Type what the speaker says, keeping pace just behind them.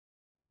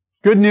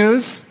Good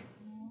news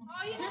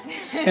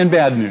and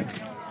bad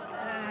news.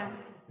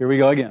 Here we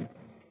go again.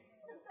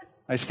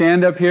 I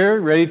stand up here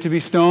ready to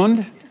be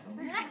stoned,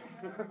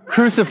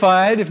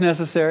 crucified if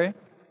necessary.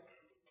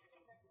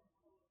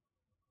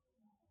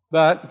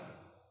 But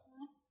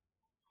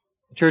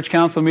the church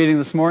council meeting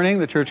this morning,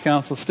 the church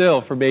council still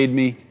forbade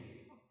me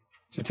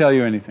to tell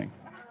you anything.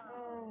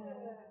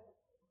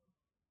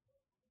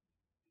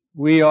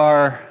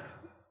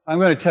 I'm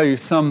going to tell you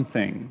some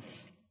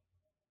things,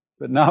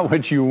 but not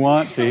what you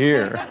want to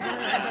hear.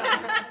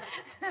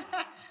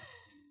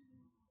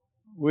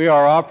 We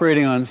are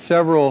operating on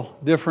several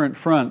different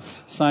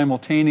fronts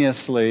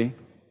simultaneously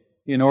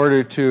in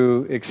order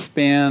to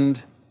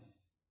expand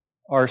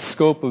our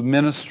scope of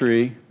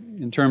ministry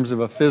in terms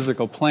of a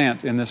physical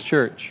plant in this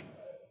church.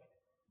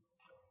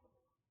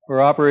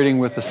 We're operating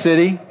with the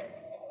city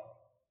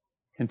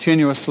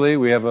continuously.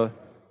 We have a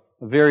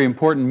very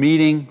important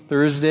meeting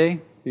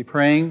Thursday. Be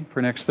praying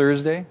for next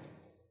Thursday.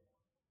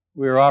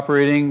 We are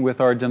operating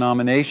with our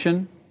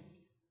denomination.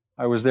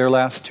 I was there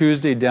last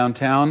Tuesday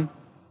downtown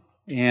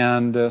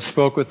and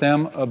spoke with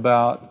them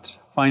about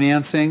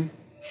financing,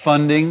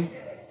 funding,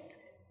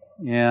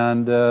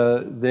 and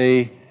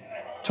they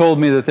told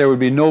me that there would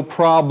be no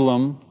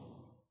problem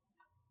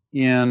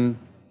in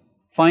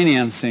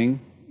financing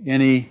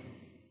any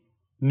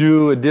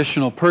new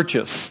additional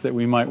purchase that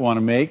we might want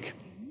to make.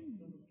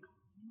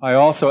 I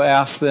also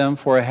asked them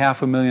for a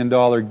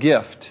 $500,000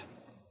 gift.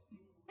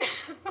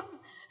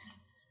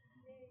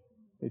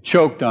 They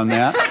choked on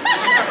that.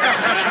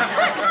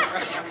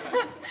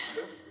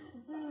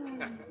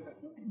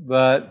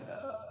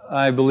 But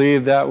I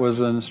believe that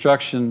was an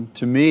instruction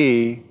to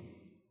me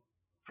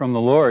from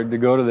the Lord to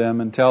go to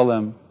them and tell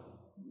them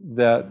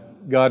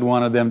that God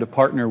wanted them to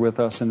partner with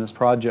us in this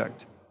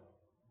project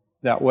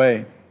that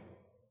way.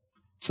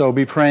 So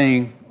be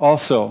praying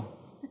also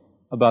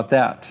about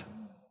that.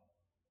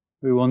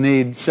 We will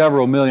need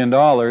several $1 million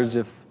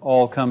if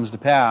all comes to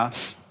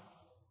pass.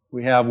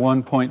 We have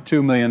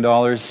 $1.2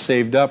 million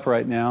saved up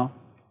right now.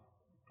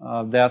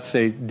 That's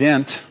a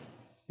dent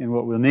in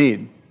what we'll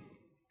need.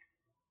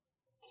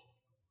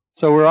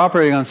 So we're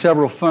operating on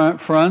several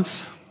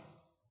fronts,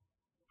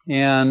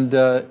 and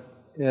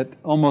at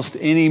almost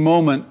any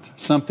moment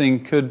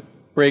something could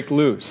break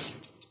loose.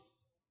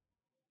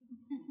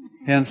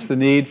 Hence the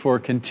need for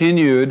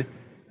continued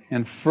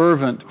and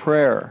fervent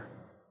prayer.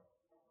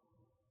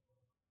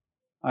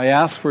 I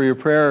ask for your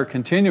prayer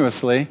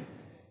continuously,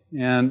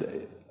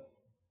 and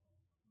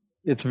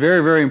it's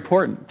very, very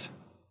important,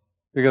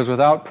 because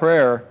without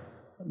prayer,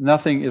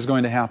 nothing is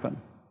going to happen.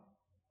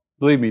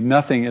 Believe me,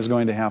 nothing is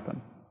going to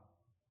happen.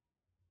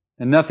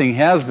 And nothing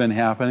has been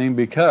happening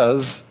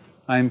because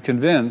I'm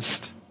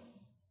convinced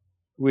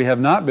we have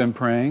not been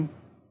praying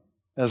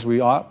as we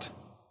ought,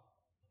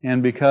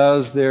 and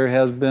because there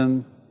has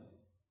been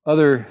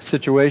other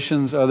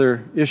situations,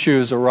 other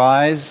issues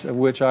arise, of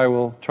which I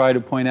will try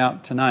to point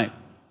out tonight.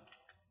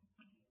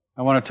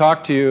 I want to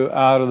talk to you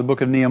out of the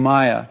book of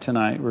Nehemiah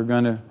tonight. We're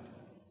going to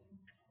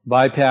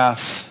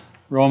bypass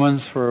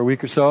Romans for a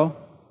week or so,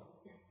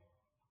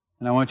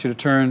 and I want you to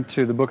turn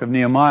to the book of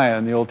Nehemiah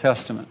in the Old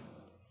Testament.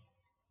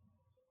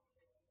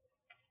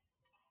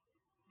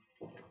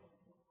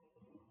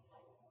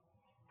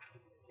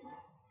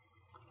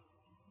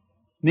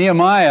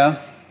 Nehemiah,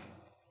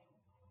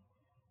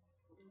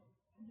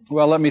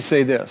 well, let me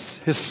say this.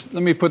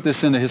 Let me put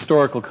this into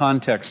historical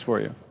context for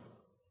you.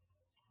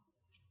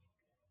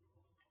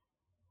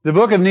 The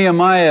book of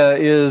Nehemiah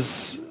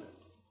is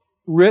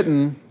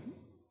written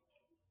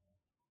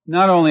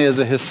not only as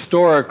a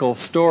historical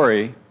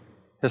story,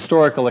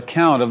 historical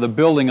account of the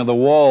building of the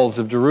walls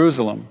of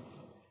Jerusalem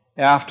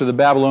after the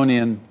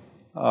Babylonian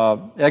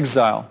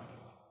exile,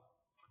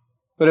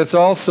 but it's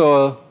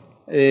also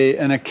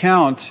an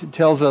account. It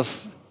tells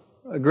us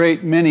a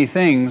great many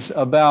things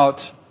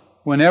about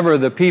whenever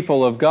the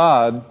people of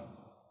God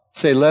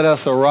say, "Let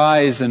us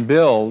arise and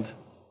build,"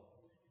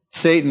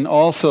 Satan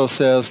also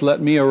says, "Let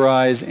me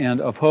arise and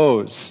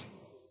oppose."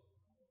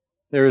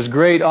 There is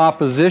great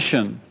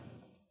opposition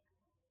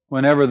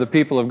whenever the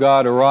people of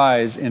God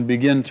arise and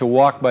begin to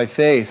walk by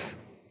faith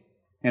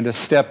and to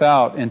step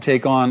out and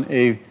take on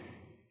a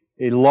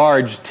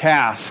large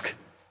task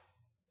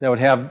that would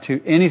have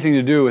anything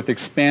to do with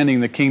expanding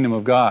the kingdom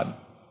of God.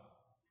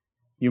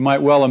 You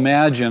might well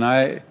imagine,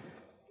 I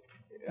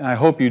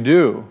hope you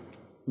do,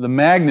 the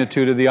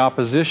magnitude of the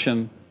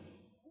opposition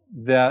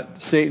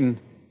that Satan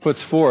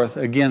puts forth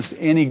against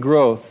any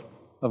growth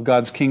of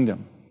God's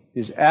kingdom.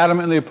 He's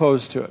adamantly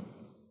opposed to it.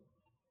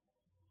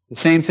 The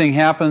same thing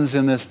happens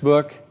in this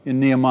book in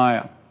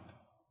Nehemiah.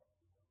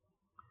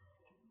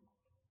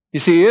 You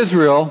see,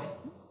 Israel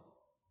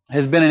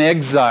has been in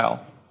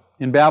exile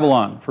in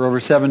Babylon for over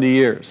 70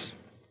 years.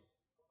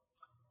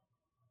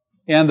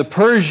 And the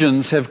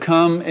Persians have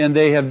come and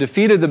they have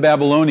defeated the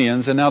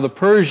Babylonians, and now the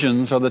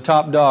Persians are the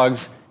top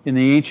dogs in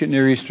the ancient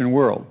Near Eastern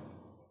world.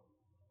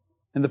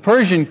 And the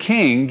Persian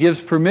king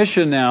gives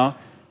permission now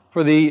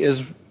for the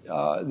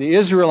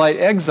Israelite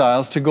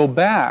exiles to go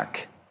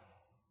back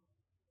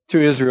to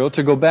Israel,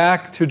 to go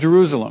back to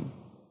Jerusalem.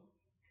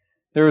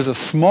 There was a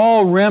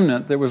small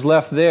remnant that was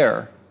left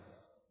there,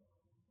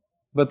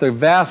 but the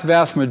vast,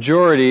 vast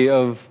majority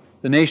of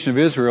the nation of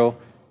Israel,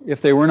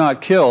 if they were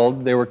not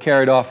killed, they were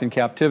carried off in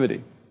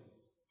captivity.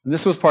 And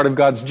this was part of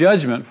God's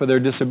judgment for their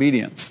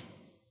disobedience.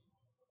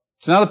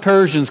 So now the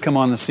Persians come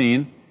on the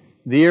scene.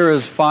 The year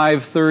is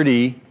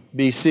 530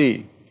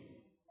 BC.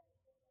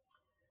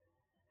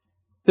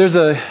 There's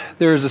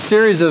a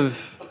series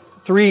of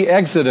 3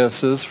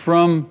 exoduses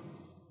from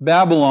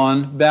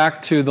Babylon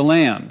back to the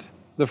land.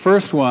 The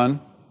first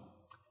one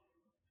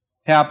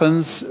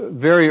happens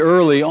very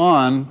early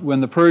on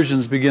when the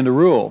Persians begin to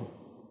rule.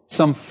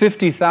 Some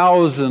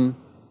 50,000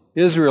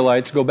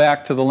 Israelites go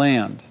back to the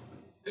land.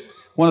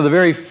 One of the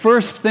very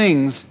first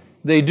things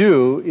they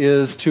do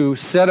is to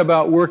set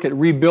about work at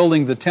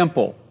rebuilding the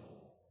temple.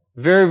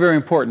 Very, very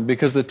important,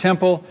 because the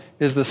temple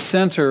is the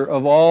center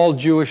of all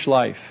Jewish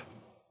life.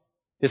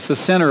 It's the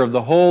center of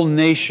the whole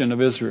nation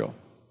of Israel.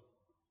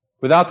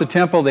 Without the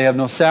temple, they have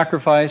no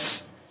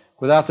sacrifice.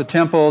 Without the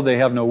temple, they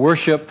have no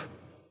worship.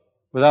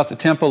 Without the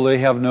temple, they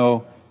have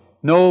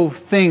no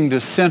thing to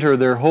center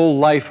their whole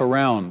life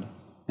around.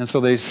 And so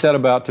they set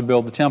about to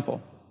build the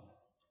temple.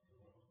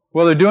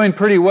 Well, they're doing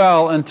pretty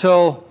well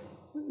until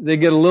they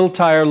get a little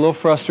tired, a little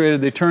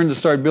frustrated. They turn to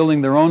start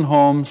building their own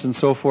homes and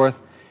so forth.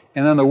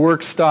 And then the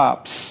work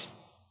stops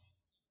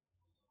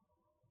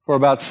for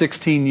about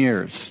 16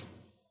 years.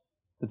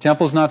 The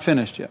temple's not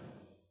finished yet.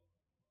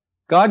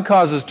 God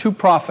causes 2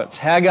 prophets,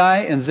 Haggai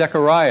and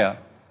Zechariah,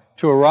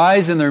 to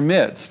arise in their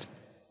midst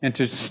and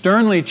to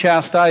sternly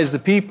chastise the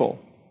people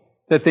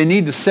that they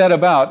need to set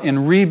about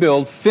and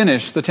rebuild,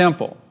 finish the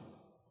temple.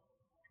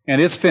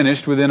 And it's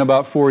finished within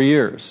about 4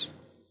 years.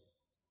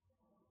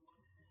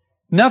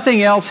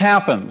 Nothing else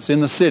happens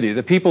in the city.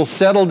 The people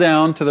settle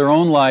down to their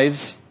own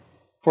lives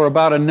for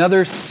about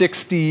another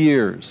 60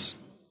 years.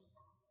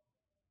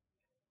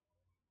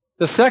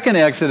 The second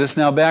exodus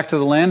now back to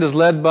the land is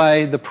led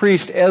by the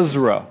priest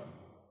Ezra.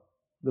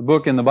 The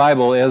book in the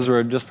Bible,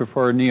 Ezra, just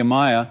before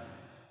Nehemiah,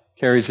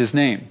 carries his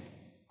name.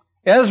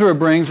 Ezra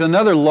brings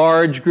another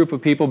large group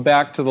of people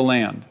back to the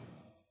land.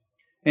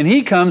 And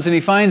he comes and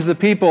he finds the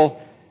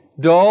people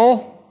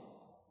dull,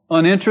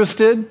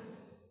 uninterested,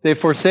 they've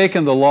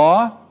forsaken the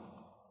law.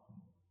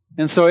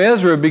 And so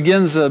Ezra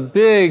begins a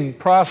big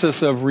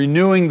process of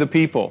renewing the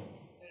people,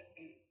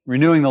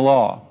 renewing the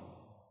law,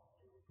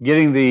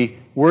 getting the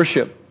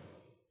worship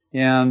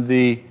and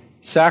the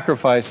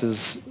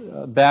sacrifices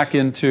back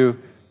into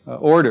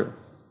order.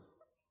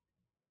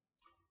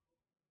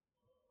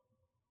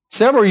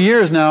 Several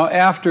years now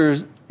after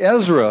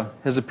Ezra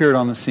has appeared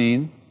on the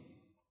scene,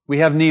 we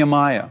have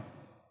Nehemiah.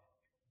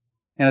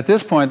 And at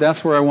this point,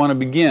 that's where I want to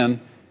begin.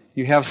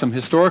 You have some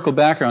historical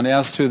background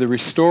as to the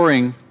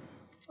restoring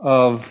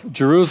of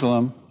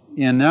Jerusalem.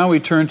 And now we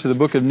turn to the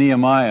book of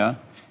Nehemiah,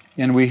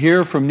 and we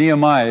hear from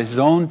Nehemiah his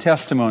own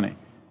testimony.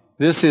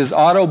 This is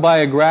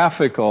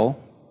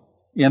autobiographical,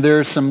 and there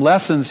are some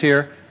lessons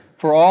here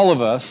for all of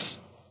us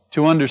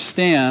to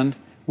understand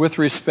with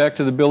respect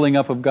to the building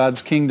up of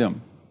God's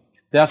kingdom.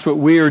 That's what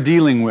we are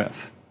dealing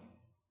with.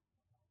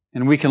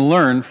 And we can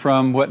learn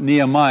from what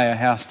Nehemiah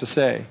has to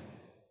say.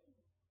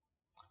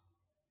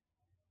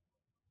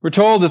 We're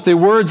told that the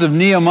words of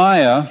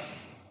Nehemiah,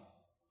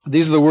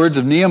 these are the words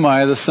of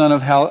Nehemiah, the son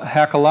of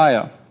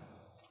Hakaliah.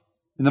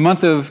 In the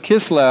month of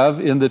Kislev,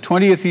 in the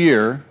 20th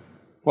year,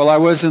 while I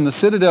was in the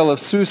citadel of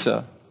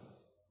Susa,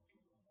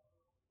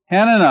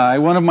 Hanani,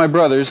 one of my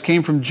brothers,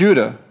 came from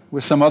Judah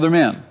with some other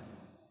men.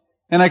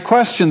 And I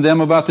questioned them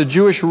about the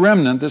Jewish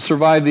remnant that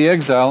survived the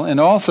exile and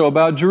also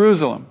about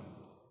Jerusalem.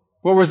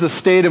 What was the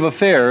state of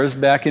affairs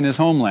back in his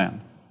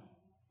homeland?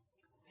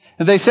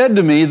 And they said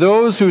to me,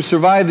 those who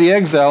survived the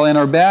exile and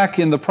are back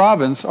in the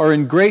province are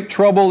in great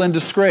trouble and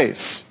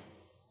disgrace.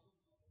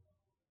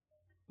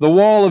 The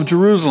wall of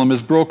Jerusalem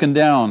is broken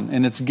down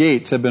and its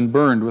gates have been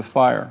burned with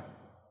fire.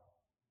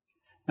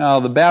 Now,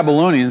 the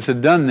Babylonians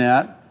had done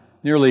that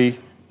nearly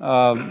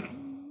 80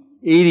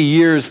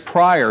 years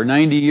prior,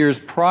 90 years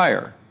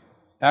prior.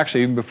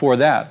 Actually, even before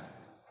that,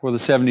 for the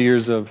 70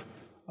 years of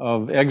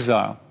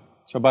exile.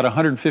 So about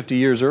 150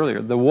 years earlier.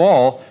 The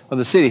wall of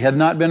the city had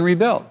not been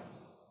rebuilt.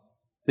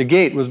 The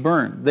gate was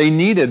burned. They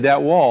needed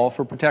that wall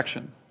for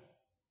protection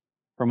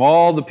from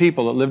all the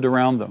people that lived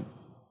around them.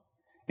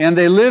 And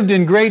they lived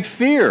in great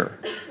fear.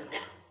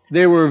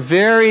 They were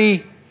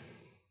very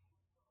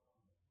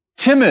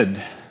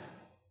timid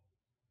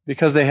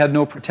because they had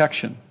no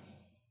protection.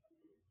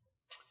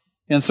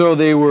 And so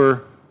they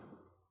were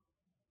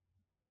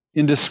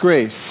in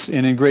disgrace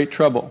and in great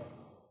trouble.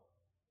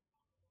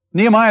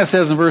 Nehemiah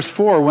says in verse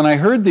 4, when I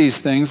heard these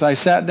things, I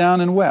sat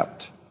down and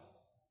wept.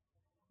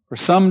 For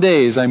some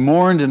days I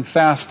mourned and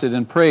fasted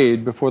and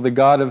prayed before the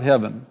God of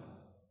heaven.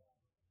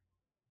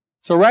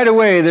 So right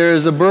away there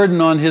is a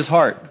burden on his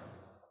heart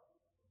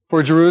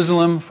for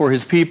Jerusalem, for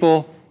his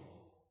people,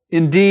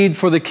 indeed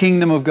for the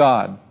kingdom of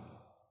God.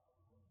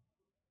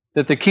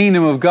 That the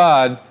kingdom of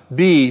God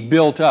be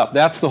built up.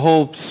 That's the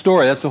whole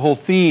story. That's the whole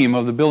theme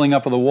of the building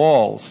up of the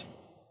walls.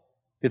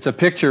 It's a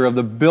picture of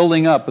the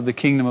building up of the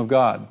kingdom of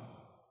God.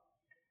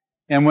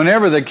 And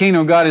whenever the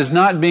kingdom of God is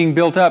not being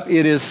built up,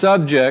 it is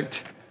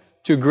subject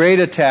to great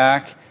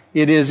attack.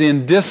 It is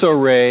in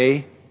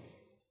disarray.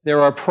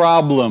 There are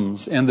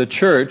problems, and the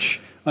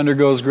church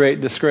undergoes great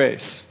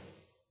disgrace.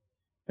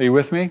 Are you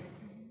with me?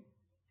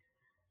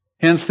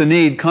 Hence the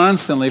need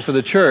constantly for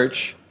the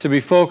church to be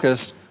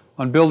focused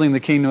on building the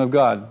kingdom of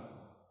God,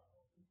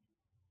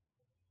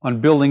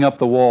 on building up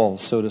the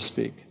walls, so to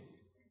speak.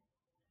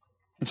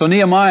 And so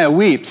Nehemiah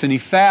weeps and he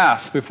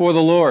fasts before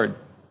the Lord.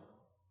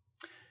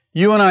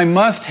 You and I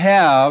must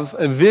have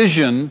a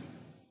vision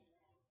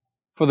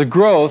for the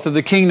growth of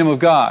the kingdom of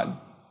God.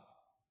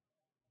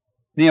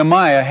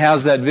 Nehemiah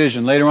has that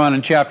vision. Later on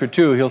in chapter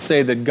 2, he'll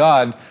say that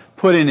God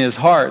put in his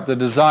heart the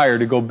desire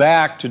to go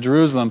back to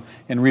Jerusalem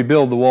and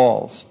rebuild the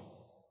walls.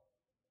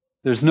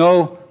 There's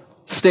no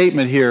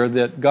statement here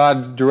that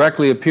God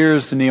directly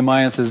appears to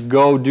Nehemiah and says,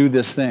 go do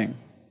this thing.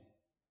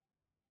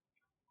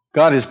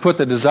 God has put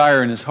the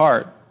desire in his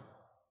heart.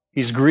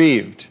 He's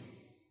grieved.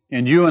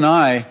 And you and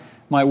I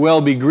might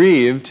well be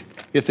grieved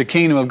if the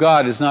kingdom of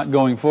God is not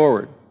going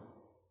forward.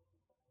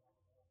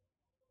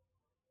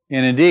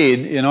 And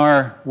indeed, in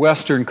our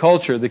Western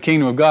culture, the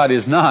kingdom of God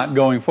is not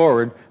going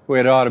forward the way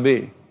it ought to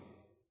be.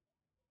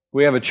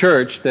 We have a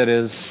church that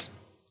is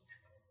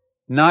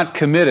not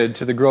committed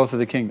to the growth of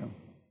the kingdom,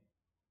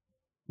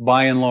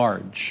 by and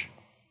large.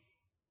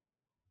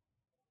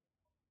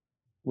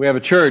 We have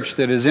a church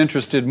that is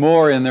interested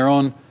more in their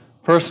own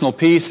personal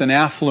peace and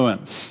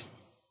affluence,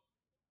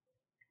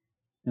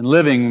 in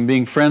living and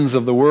being friends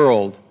of the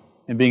world,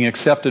 and being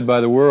accepted by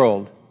the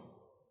world,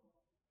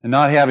 and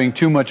not having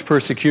too much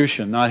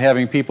persecution, not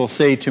having people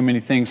say too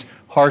many things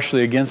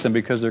harshly against them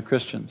because they're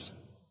Christians.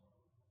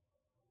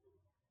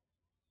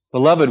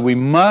 Beloved, we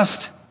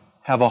must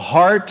have a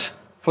heart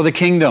for the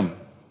kingdom.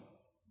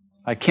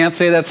 I can't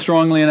say that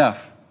strongly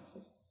enough.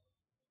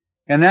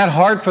 And that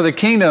heart for the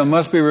kingdom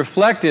must be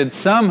reflected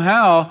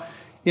somehow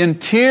in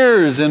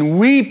tears and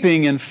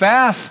weeping and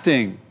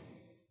fasting,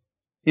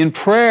 in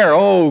prayer.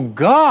 Oh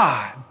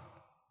God,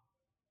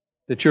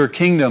 that your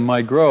kingdom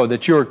might grow,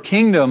 that your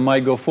kingdom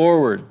might go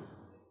forward.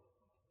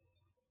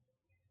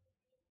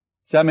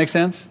 Does that make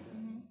sense?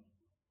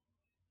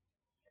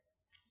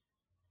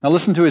 Now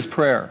listen to his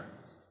prayer.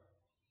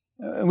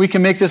 We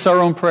can make this our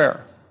own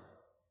prayer.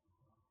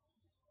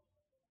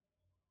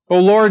 O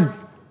Lord,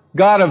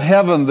 God of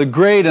heaven, the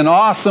great and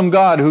awesome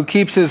God who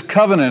keeps his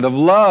covenant of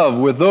love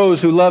with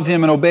those who love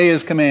him and obey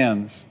his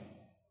commands.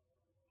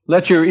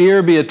 Let your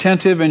ear be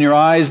attentive and your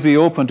eyes be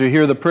open to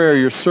hear the prayer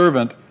your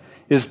servant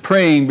is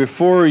praying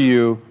before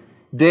you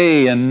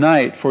day and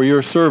night for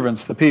your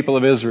servants, the people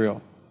of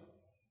Israel.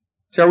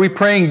 So are we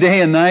praying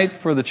day and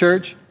night for the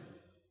church?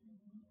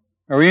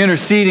 Are we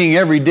interceding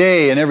every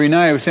day and every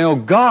night? We're saying, oh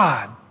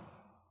God,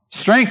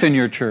 strengthen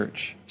your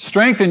church.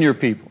 Strengthen your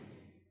people.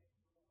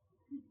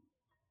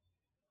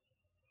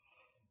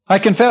 I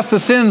confess the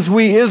sins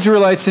we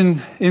Israelites,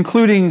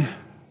 including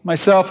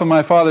myself and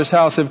my father's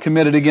house, have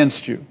committed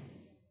against you.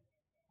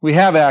 We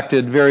have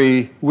acted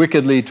very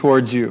wickedly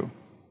towards you.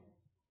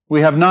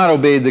 We have not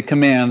obeyed the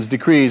commands,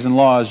 decrees, and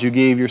laws you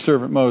gave your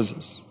servant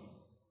Moses.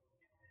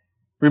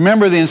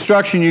 Remember the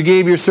instruction you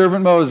gave your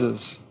servant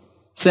Moses,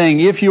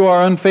 saying, if you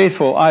are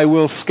unfaithful, I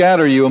will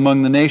scatter you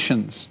among the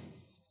nations.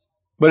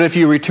 But if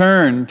you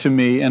return to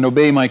me and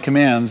obey my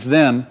commands,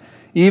 then,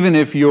 even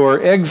if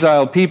your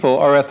exiled people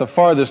are at the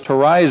farthest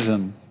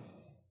horizon,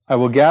 I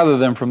will gather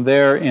them from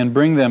there and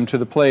bring them to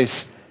the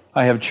place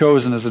I have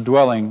chosen as a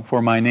dwelling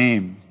for my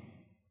name.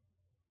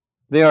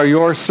 They are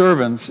your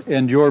servants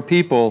and your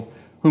people,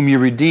 whom you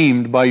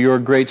redeemed by your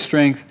great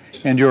strength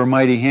and your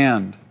mighty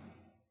hand.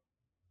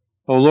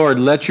 O Lord,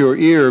 let your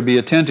ear be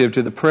attentive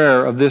to the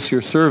prayer of this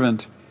your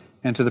servant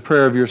and to the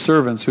prayer of your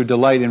servants who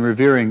delight in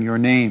revering your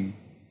name.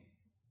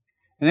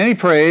 And then he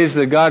prays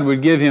that God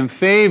would give him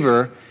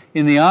favor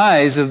in the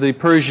eyes of the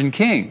Persian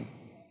king.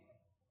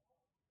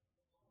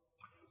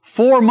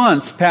 4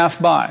 months pass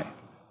by.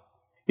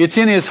 It's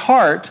in his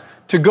heart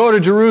to go to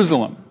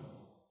Jerusalem.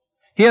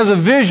 He has a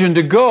vision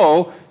to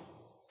go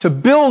to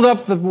build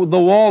up the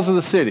walls of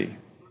the city.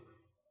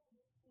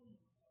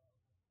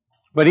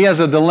 But he has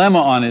a dilemma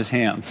on his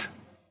hands.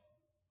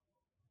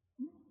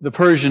 The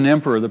Persian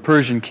emperor, the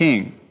Persian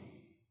king.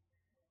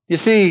 You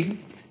see,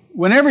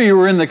 whenever you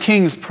were in the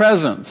king's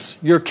presence,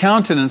 your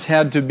countenance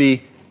had to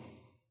be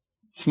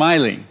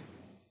smiling.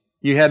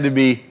 You had to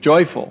be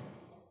joyful.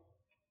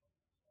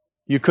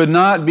 You could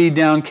not be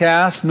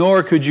downcast,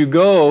 nor could you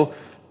go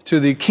to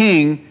the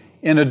king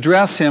and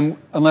address him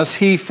unless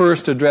he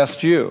first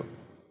addressed you.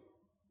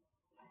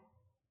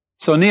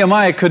 So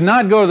Nehemiah could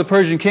not go to the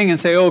Persian king and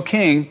say, "Oh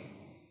king,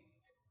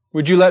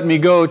 would you let me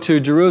go to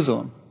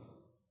Jerusalem?"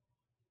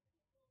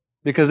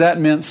 Because that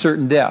meant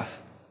certain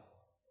death.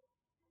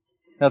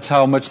 That's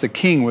how much the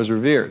king was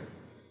revered.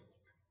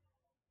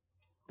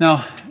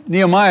 Now,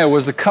 Nehemiah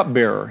was the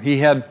cupbearer. He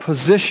had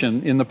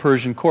position in the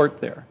Persian court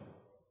there.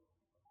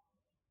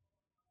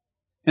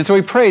 And so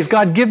he prays,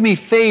 God, give me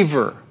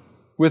favor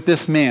with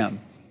this man.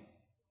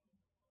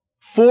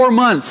 4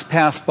 months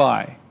pass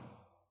by.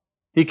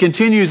 He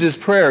continues his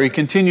prayer. He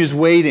continues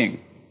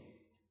waiting.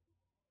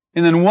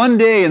 And then one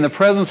day in the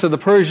presence of the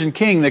Persian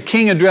king, the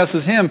king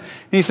addresses him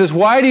and he says,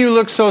 "Why do you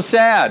look so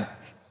sad?"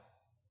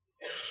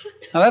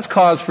 Now that's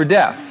cause for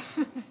death.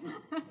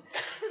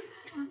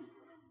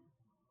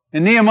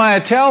 And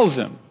Nehemiah tells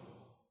him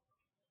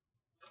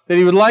that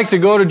he would like to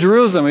go to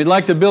Jerusalem. He'd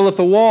like to build up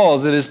the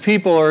walls, that his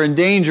people are in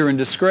danger and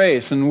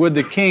disgrace, and would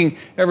the king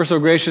ever so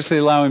graciously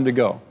allow him to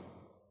go?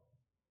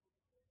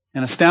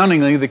 And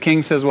astoundingly, the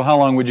king says, "Well, how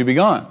long would you be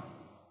gone?"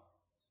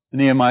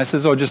 And Nehemiah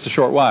says, "Oh, just a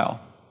short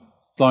while,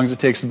 as long as it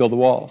takes to build the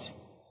walls."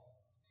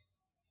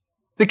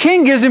 The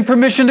king gives him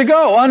permission to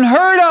go.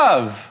 Unheard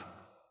of.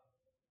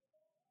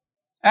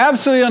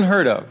 Absolutely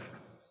unheard of.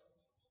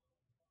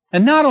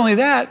 And not only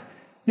that,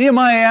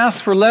 Nehemiah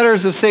asks for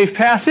letters of safe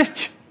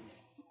passage.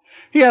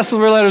 He asks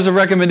for letters of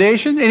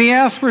recommendation, and he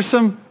asks for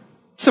some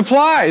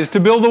supplies to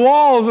build the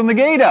walls and the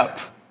gate up.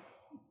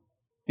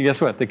 And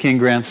guess what? The king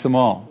grants them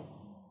all.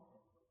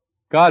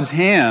 God's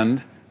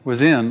hand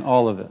was in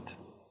all of it.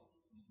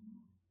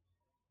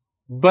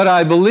 But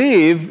I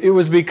believe it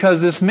was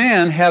because this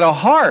man had a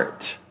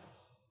heart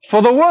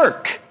for the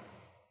work.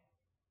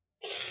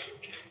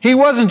 He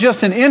wasn't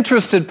just an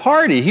interested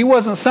party. He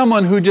wasn't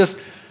someone who just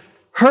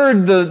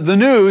heard the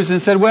news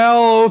and said,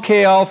 "Well,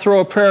 okay, I'll throw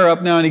a prayer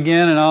up now and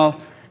again, and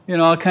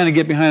I'll kind of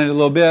get behind it a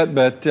little bit."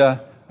 But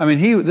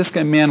this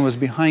man was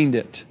behind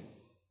it.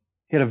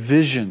 He had a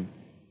vision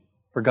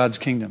for God's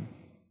kingdom,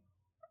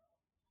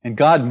 and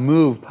God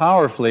moved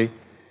powerfully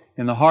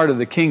in the heart of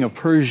the king of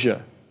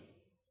Persia.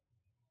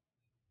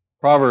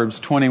 Proverbs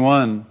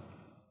 21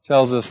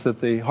 tells us that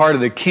the heart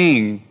of the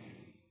king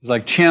is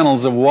like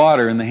channels of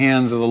water in the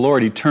hands of the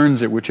Lord. He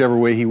turns it whichever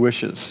way He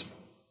wishes.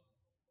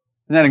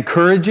 Isn't that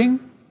encouraging?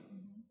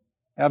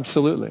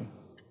 Absolutely.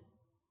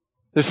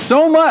 There's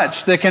so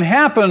much that can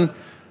happen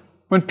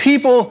when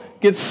people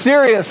get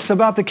serious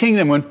about the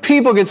kingdom, when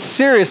people get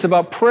serious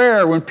about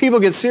prayer, when people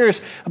get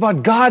serious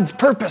about God's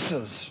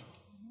purposes.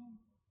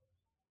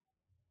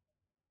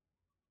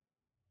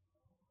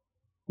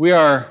 We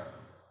are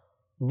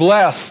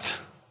blessed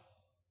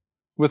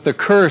with the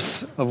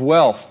curse of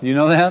wealth. Do you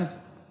know that?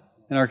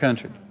 In our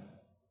country.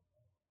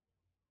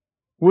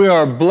 We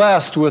are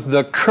blessed with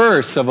the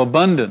curse of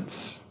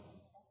abundance.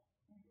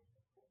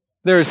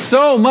 There's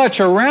so much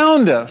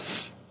around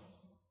us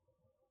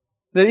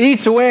that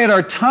eats away at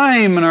our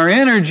time and our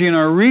energy and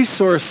our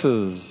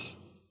resources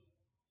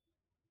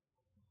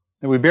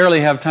that we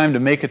barely have time to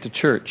make it to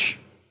church.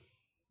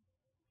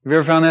 Have you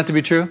ever found that to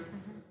be true?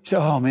 You say,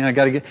 "Oh man,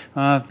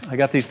 I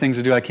got these things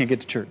to do. I can't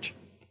get to church."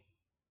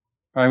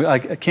 Or I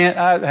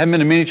haven't been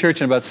to mini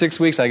church in about 6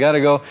 weeks. I got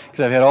to go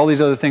because I've had all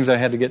these other things I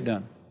had to get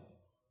done.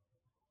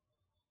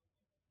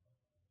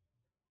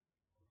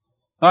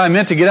 I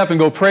meant to get up and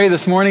go pray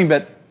this morning,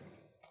 but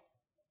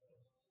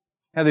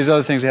I had these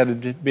other things I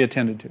had to be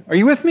attended to. Are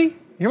you with me? You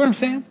hear what I'm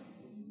saying?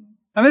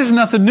 This is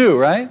nothing new,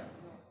 right?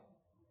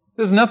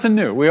 This is nothing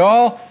new. We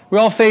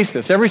all face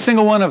this, every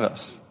single one of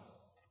us.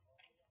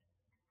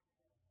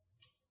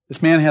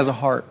 This man has a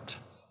heart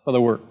for the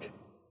work.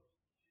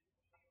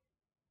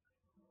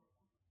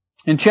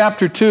 In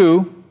chapter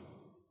 2,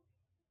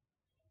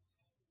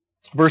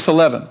 verse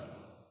 11,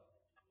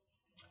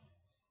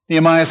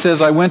 Nehemiah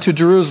says, "I went to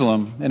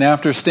Jerusalem, and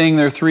after staying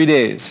there 3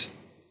 days,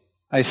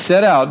 I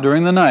set out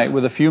during the night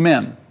with a few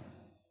men.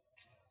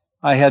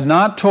 I had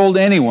not told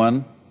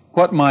anyone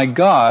what my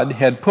God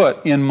had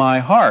put in my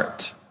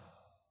heart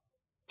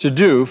to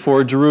do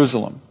for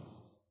Jerusalem."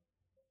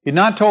 He had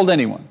not told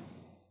anyone.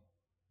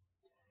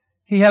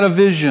 He had a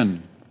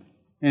vision,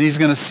 and he's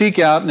going to seek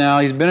out now.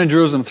 He's been in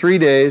Jerusalem 3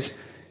 days.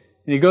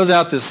 And he goes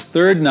out this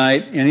third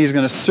night, and he's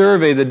going to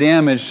survey the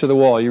damage to the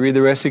wall. You read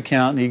the rest of the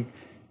account, and he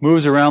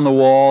moves around the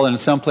wall, and in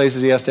some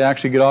places he has to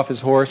actually get off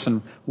his horse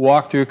and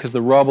walk through because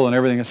the rubble and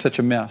everything is such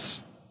a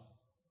mess.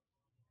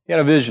 He had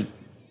a vision.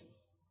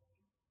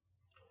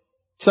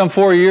 Some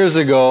 4 years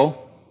ago,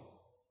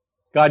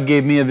 God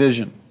gave me a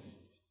vision.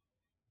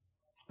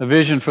 A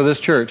vision for this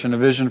church and a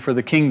vision for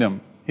the kingdom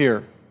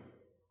here.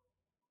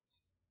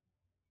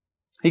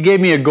 He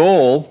gave me a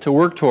goal to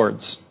work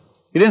towards.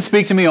 He didn't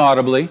speak to me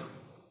audibly.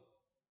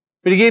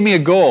 But He gave me a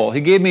goal. He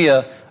gave me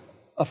a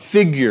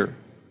figure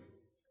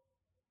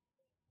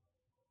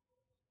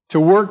to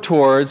work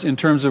towards in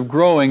terms of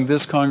growing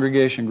this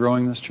congregation,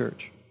 growing this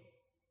church.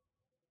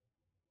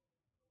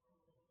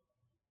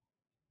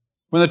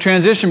 When the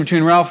transition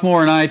between Ralph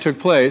Moore and I took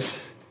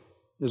place,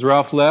 as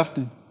Ralph left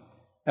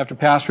after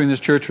pastoring this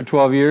church for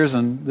 12 years,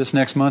 and this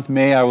next month,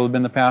 May, I will have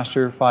been the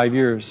pastor 5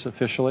 years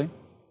officially.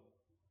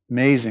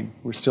 Amazing.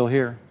 We're still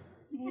here.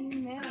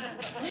 Amen.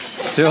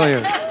 Still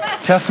here.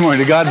 Testimony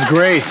to God's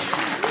grace.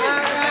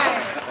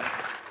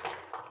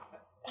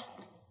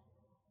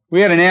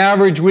 We had an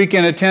average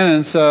weekend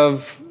attendance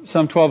of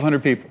some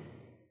 1,200 people.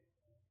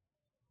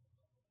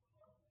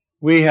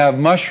 We have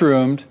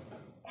mushroomed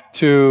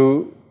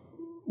to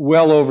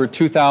well over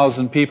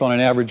 2,000 people on an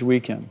average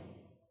weekend.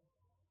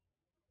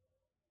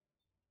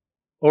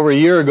 Over a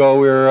year ago,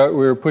 we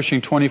were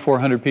pushing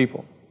 2,400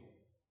 people.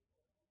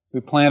 We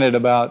planted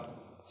about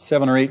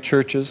 7 or 8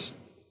 churches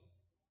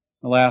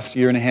in the last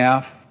year and a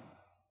half.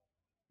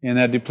 And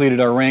that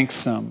depleted our ranks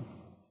some.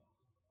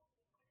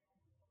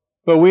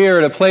 But we are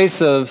at a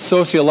place of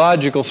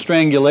sociological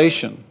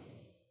strangulation.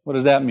 What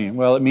does that mean?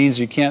 Well, it means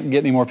you can't get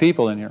any more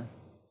people in here.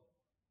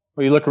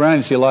 Well, you look around and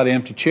you see a lot of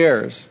empty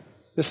chairs.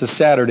 This is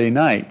Saturday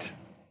night.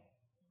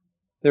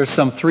 There's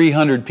some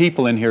 300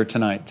 people in here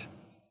tonight.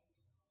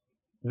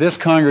 This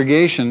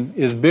congregation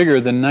is bigger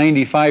than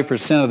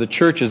 95% of the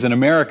churches in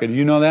America. Do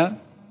you know that?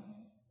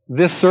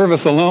 This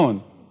service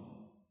alone.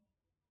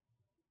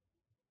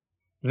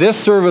 This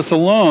service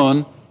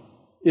alone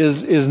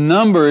is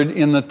numbered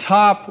in the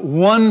top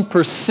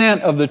 1%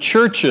 of the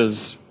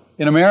churches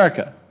in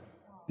America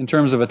in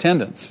terms of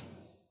attendance.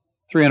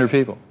 300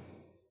 people.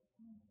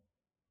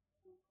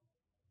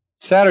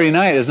 Saturday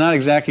night is not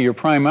exactly your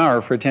prime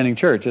hour for attending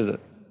church, is it?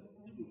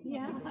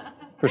 Yeah.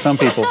 For some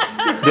people.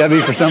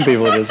 Debbie, for some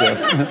people it is,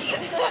 yes.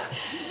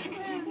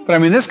 But I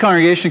mean, this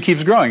congregation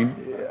keeps growing.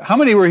 How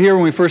many were here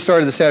when we first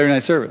started the Saturday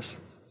night service?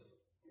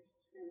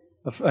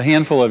 A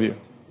handful of you.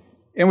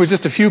 It was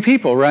just a few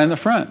people right in the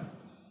front.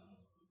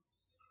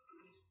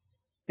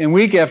 And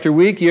week after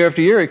week, year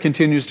after year, it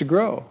continues to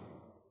grow.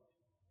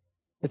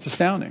 It's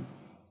astounding.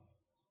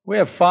 We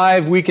have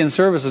 5 weekend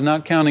services,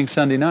 not counting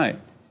Sunday night.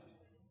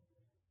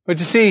 But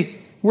you see,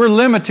 we're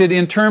limited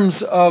in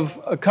terms of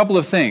a couple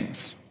of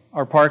things.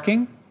 Our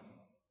parking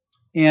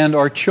and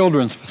our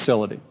children's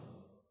facility.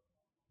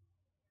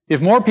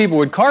 If more people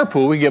would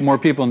carpool, we get more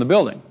people in the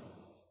building.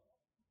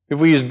 If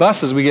we use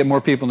buses, we get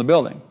more people in the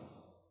building.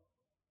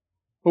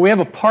 But we have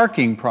a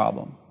parking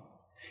problem.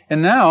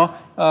 And now,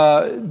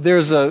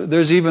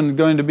 there's even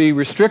going to be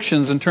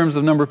restrictions in terms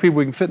of the number of people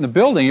we can fit in the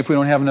building if we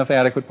don't have enough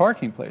adequate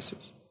parking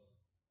places.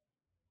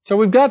 So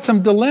we've got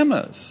some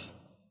dilemmas.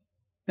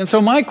 And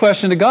so my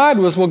question to God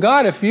was, well,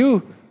 God, if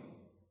you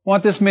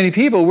want this many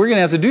people, we're going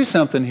to have to do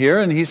something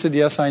here. And He said,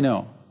 yes, I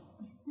know.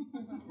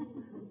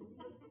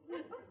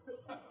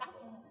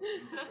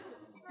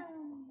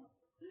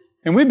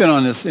 And we've been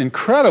on this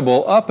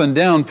incredible up and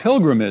down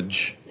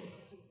pilgrimage.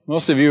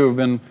 Most of you have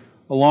been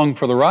along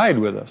for the ride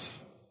with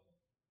us.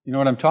 You know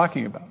what I'm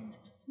talking about.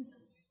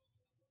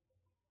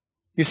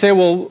 You say,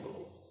 well,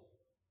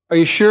 are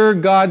you sure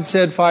God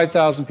said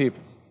 5,000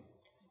 people?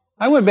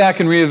 I went back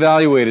and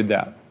reevaluated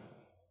that.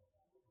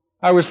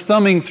 I was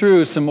thumbing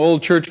through some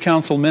old church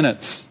council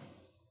minutes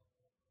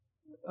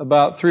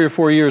about 3 or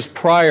 4 years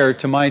prior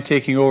to my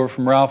taking over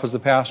from Ralph as the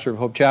pastor of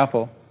Hope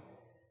Chapel.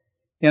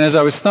 And as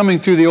I was thumbing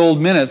through the old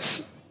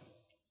minutes,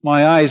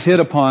 my eyes hit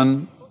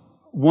upon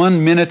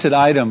one minuted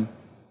item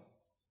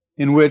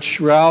in which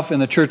Ralph and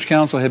the church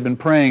council had been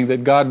praying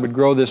that God would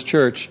grow this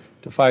church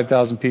to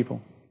 5,000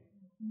 people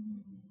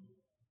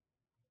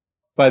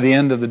by the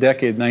end of the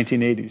decade,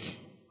 1980s.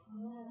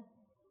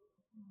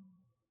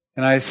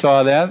 And I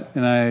saw that,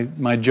 and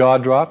my jaw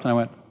dropped, and I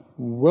went,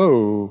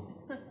 whoa.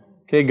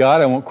 Okay,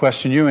 God, I won't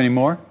question you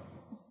anymore.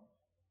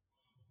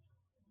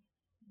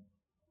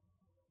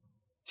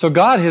 So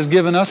God has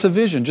given us a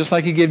vision, just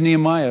like He gave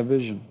Nehemiah a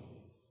vision.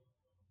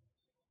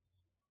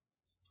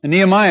 And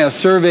Nehemiah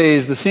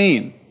surveys the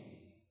scene.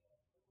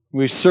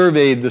 We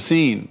surveyed the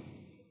scene.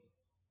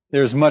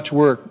 There's much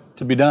work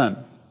to be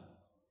done.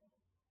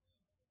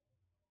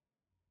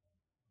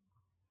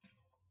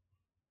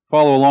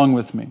 Follow along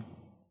with me.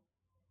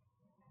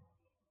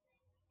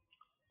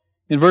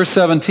 In verse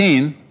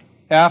 17,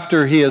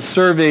 after he has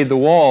surveyed the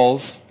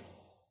walls,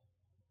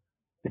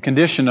 the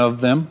condition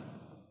of them,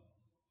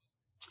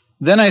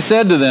 then I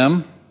said to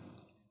them,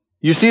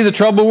 you see the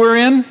trouble we're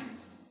in?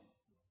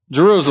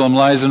 Jerusalem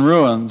lies in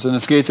ruins, and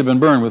its gates have been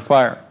burned with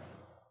fire.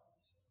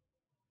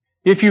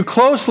 If you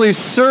closely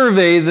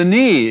survey the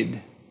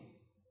need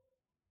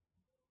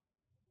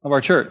of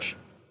our church,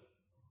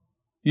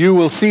 you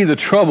will see the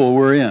trouble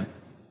we're in.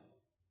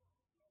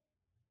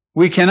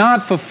 We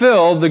cannot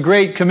fulfill the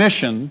Great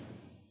Commission,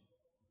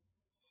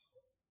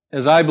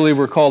 as I believe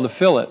we're called to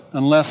fill it,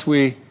 unless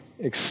we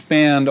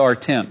expand our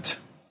tent,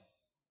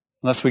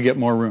 unless we get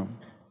more room,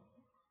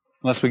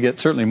 unless we get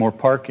certainly more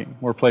parking,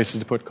 more places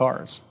to put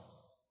cars.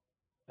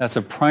 That's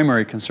a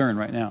primary concern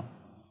right now.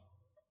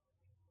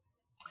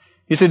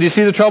 He said, do you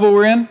see the trouble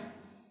we're in?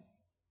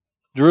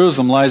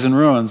 Jerusalem lies in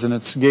ruins, and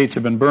its gates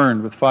have been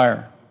burned with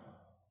fire.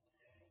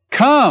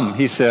 Come,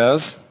 he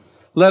says,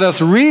 let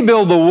us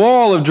rebuild the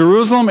wall of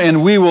Jerusalem,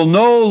 and we will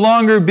no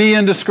longer be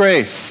in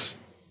disgrace.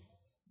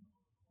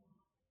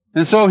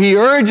 And so he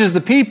urges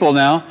the people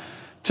now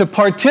to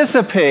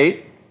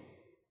participate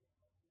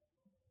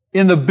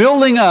in the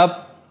building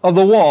up of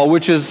the wall,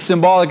 which is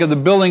symbolic of the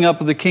building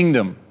up of the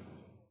kingdom.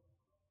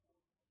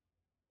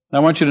 Now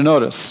I want you to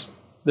notice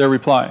their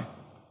reply.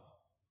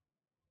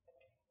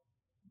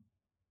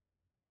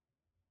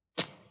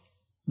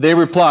 They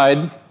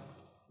replied,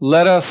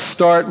 let us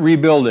start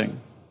rebuilding.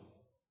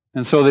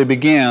 And so they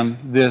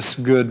began this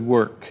good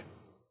work.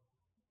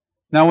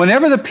 Now,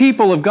 whenever the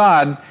people of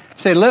God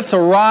say, let's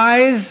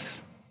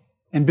arise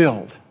and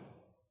build.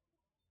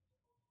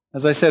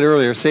 As I said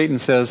earlier, Satan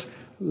says,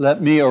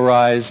 let me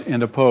arise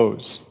and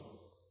oppose.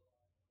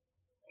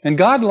 And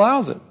God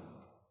allows it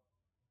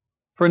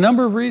for a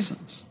number of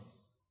reasons.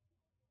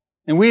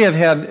 And we have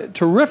had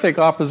terrific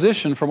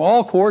opposition from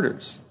all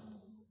quarters.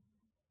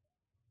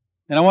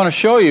 And I want to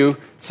show you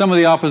some of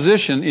the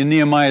opposition in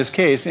Nehemiah's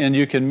case, and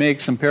you can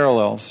make some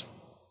parallels.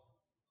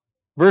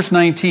 Verse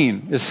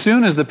 19, as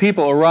soon as the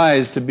people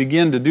arise to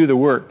begin to do the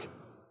work,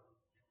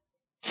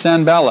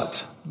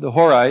 Sanballat the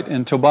Horite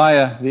and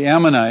Tobiah the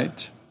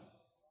Ammonite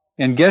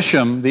and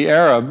Geshem the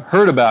Arab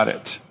heard about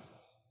it.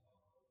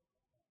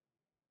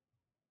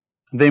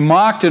 They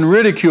mocked and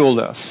ridiculed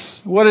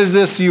us. What is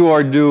this you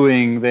are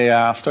doing? They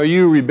asked. Are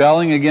you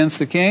rebelling against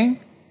the king?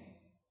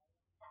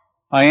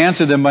 I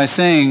answered them by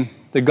saying,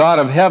 the God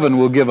of heaven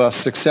will give us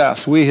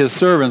success. We, his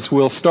servants,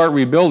 will start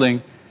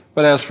rebuilding.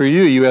 But as for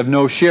you, you have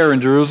no share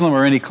in Jerusalem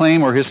or any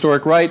claim or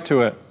historic right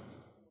to it.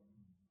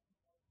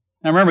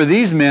 Now remember,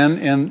 these men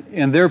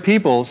and their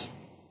peoples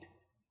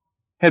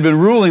had been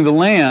ruling the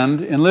land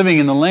and living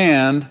in the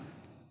land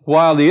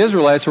while the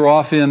Israelites were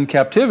off in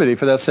captivity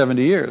for that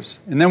 70 years.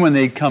 And then when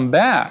they'd come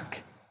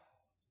back,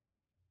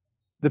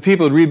 the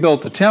people had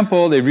rebuilt the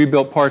temple, they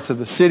rebuilt parts of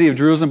the city of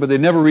Jerusalem, but they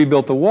never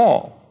rebuilt the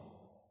wall.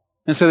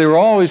 And so they were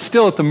always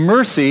still at the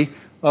mercy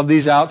of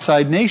these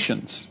outside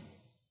nations.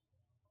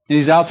 And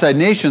these outside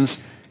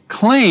nations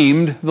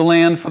claimed the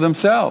land for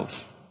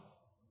themselves.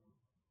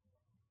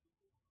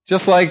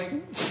 Just like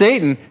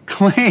Satan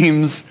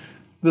claims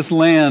this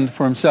land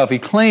for himself. He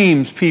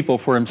claims people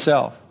for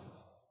himself.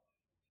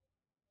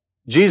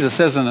 Jesus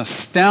says an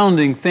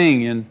astounding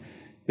thing in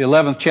the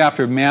 11th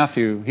chapter of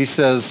Matthew. He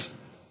says,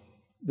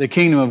 the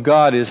kingdom of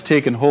God is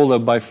taken hold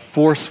of by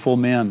forceful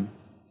men.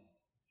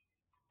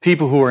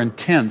 People who are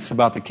intense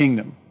about the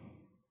kingdom.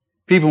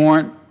 People who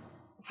aren't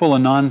full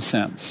of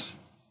nonsense.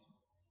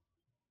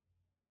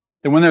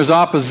 That when there's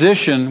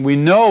opposition, we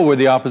know where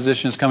the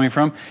opposition is coming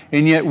from,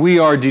 and yet we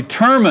are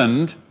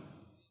determined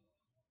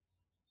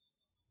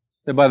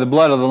that by the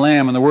blood of the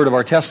Lamb and the word of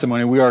our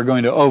testimony, we are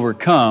going to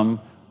overcome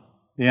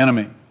the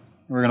enemy.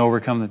 We're going to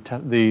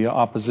overcome the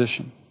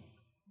opposition.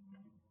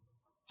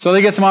 So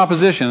they get some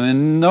opposition,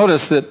 and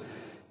notice that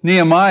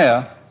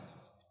Nehemiah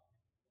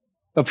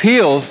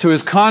appeals to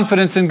his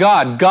confidence in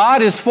God.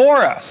 God is for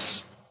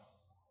us.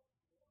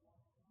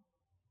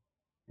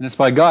 And it's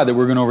by God that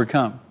we're going to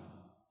overcome.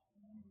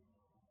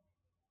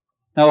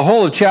 Now, the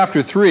whole of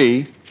chapter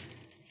 3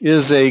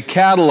 is a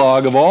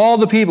catalog of all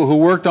the people who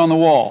worked on the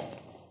wall.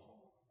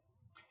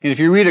 And if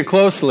you read it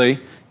closely,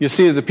 you'll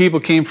see that the people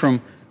came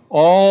from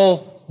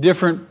all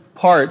different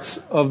parts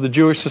of the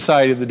Jewish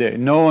society of the day.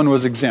 No one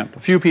was exempt. A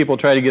few people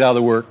tried to get out of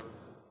the work,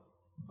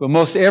 but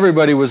most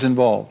everybody was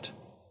involved.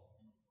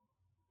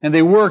 And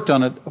they worked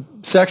on it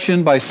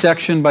section by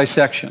section by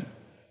section.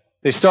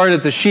 They started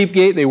at the sheep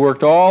gate, they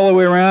worked all the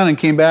way around and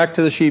came back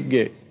to the sheep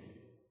gate.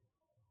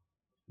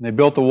 And they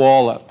built the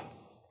wall up.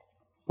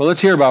 Well,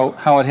 let's hear about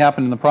how it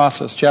happened in the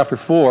process. Chapter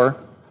 4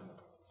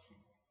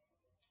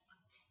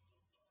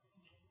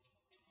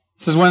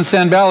 says, when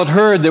Sanballat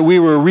heard that we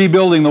were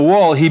rebuilding the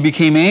wall, he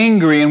became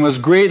angry and was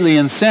greatly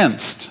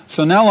incensed.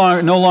 So now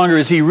no longer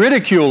is he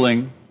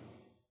ridiculing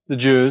the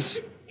Jews,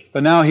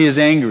 but now he is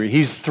angry.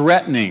 He's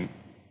threatening.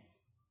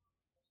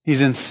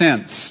 He's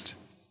incensed.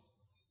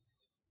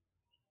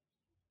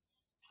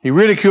 He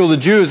ridiculed the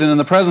Jews, and in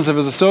the presence of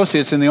his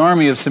associates in the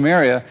army of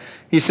Samaria,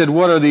 he said,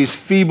 what are these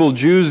feeble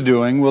Jews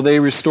doing? Will they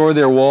restore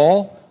their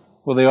wall?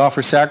 Will they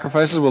offer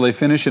sacrifices? Will they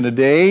finish in a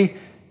day?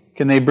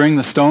 Can they bring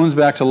the stones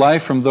back to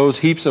life from those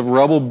heaps of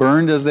rubble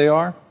burned as they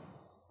are?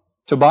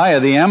 Tobiah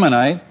the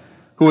Ammonite,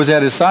 who was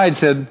at his side,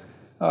 said,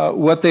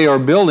 what they are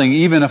building,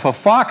 even if a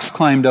fox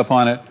climbed up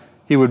on it,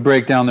 he would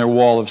break down their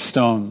wall of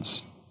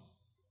stones.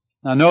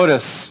 Now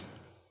notice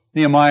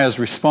Nehemiah's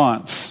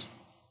response.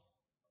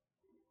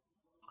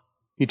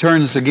 He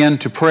turns again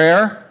to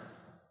prayer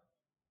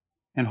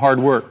and hard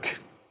work.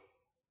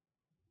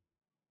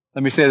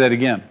 Let me say that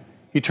again.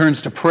 He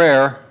turns to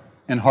prayer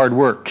and hard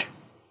work.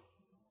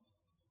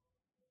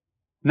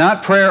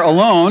 Not prayer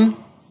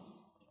alone,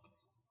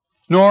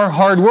 nor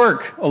hard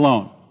work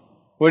alone.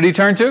 What did he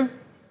turn to?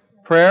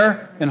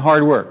 Prayer and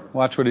hard work.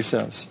 Watch what he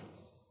says.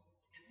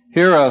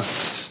 Hear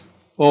us,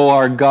 O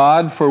our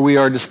God, for we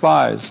are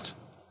despised.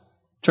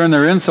 Turn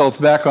their insults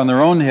back on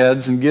their own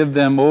heads and give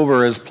them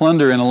over as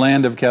plunder in a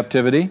land of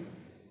captivity.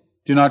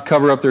 Do not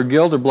cover up their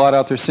guilt or blot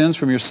out their sins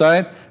from your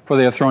sight, for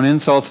they have thrown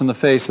insults in the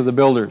face of the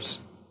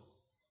builders.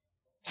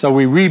 So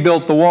we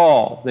rebuilt the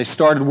wall. They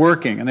started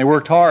working, and they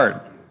worked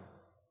hard.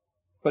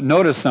 But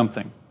notice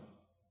something.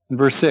 In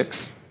verse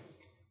 6,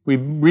 we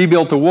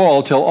rebuilt the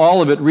wall till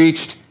all of it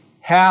reached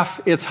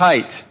half its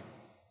height.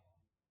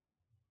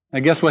 Now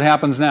guess what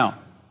happens now?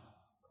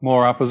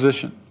 More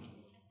opposition.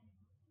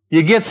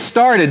 You get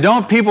started.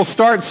 Don't people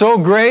start so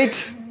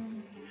great?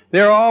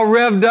 They're all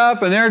revved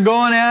up and they're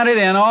going at it,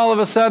 and all of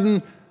a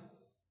sudden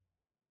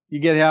you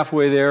get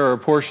halfway there or a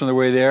portion of the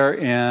way there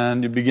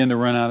and you begin to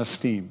run out of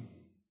steam.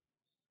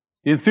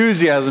 The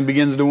enthusiasm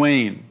begins to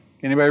wane.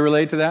 Anybody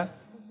relate to that?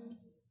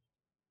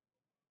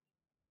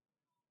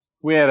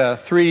 We had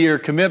a 3-year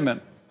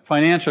commitment,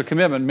 financial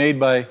commitment made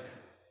by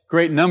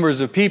great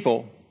numbers of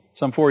people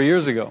some 4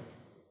 years ago.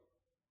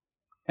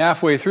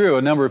 Halfway through,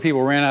 a number of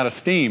people ran out of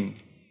steam.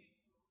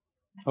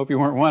 Hope you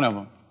weren't one of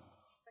them.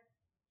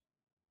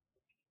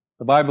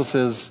 The Bible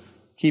says,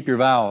 keep your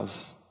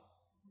vows.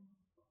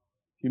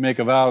 If you make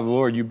a vow to the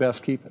Lord, you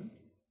best keep it.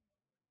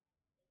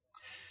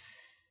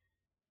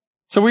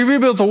 So we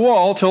rebuilt the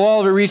wall till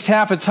all of it reached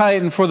half its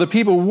height, and for the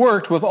people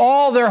worked with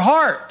all their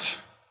heart.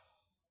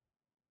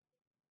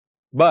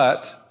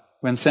 But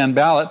when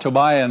Sanballat,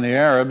 Tobiah, and the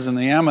Arabs, and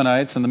the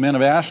Ammonites, and the men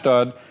of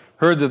Ashdod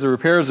heard that the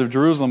repairs of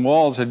Jerusalem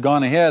walls had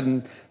gone ahead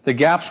and the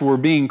gaps were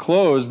being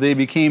closed, they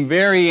became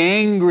very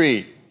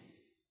angry.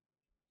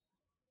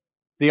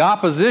 The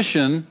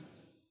opposition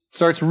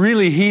starts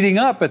really heating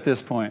up at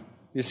this point.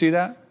 You see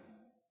that?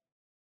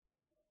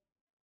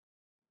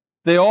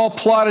 They all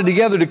plotted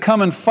together to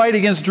come and fight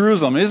against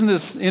Jerusalem. Isn't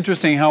this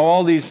interesting how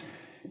all these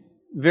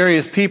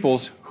various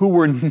peoples who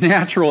were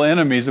natural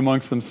enemies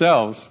amongst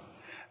themselves,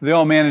 they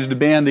all managed to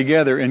band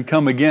together and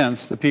come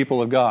against the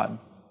people of God?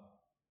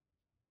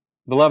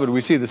 Beloved, we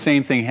see the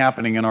same thing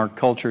happening in our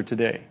culture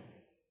today.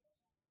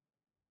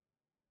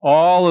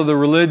 All of the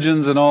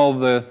religions and all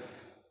the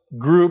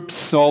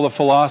groups, all the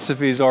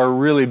philosophies are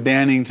really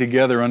banding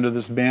together under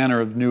this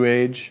banner of New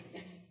Age.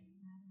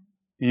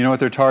 You know what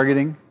they're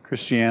targeting?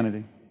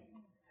 Christianity.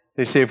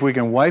 They say if we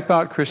can wipe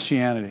out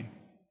Christianity,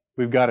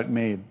 we've got it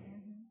made.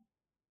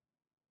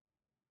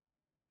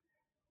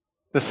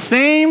 The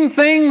same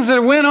things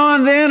that went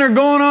on then are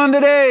going on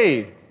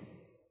today.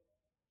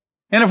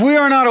 And if we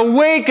are not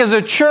awake as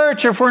a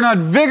church, if we're not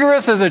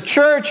vigorous as a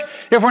church,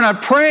 if we're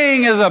not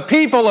praying as a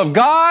people of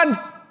God,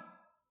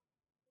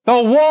 the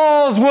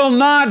walls will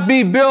not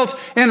be built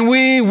and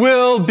we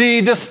will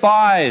be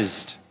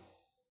despised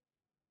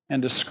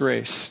and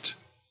disgraced.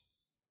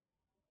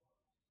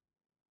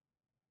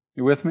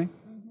 You with me?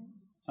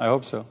 I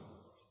hope so.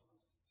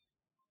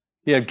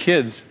 You have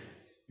kids.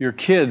 Your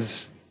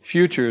kids'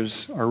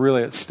 futures are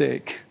really at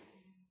stake.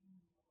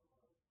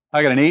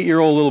 I got an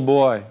 8-year-old little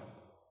boy.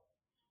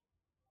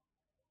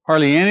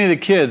 Hardly any of the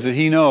kids that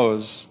he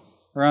knows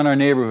around our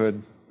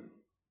neighborhood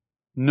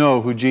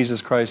know who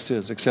Jesus Christ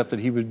is, except that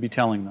he would be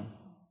telling them.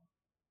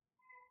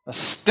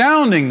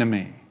 Astounding to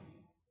me,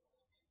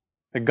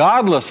 the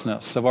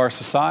godlessness of our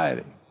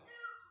society.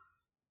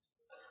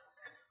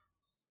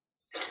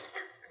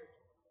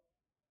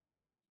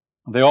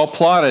 They all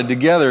plotted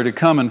together to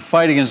come and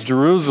fight against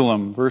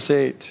Jerusalem, verse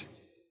 8,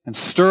 and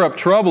stir up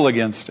trouble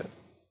against it.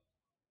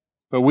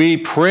 But we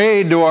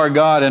prayed to our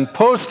God and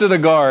posted a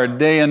guard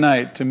day and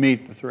night to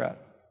meet the threat.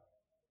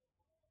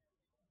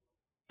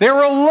 They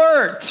were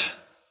alert.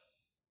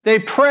 They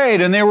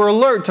prayed and they were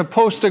alert to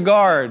post a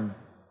guard.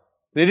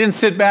 They didn't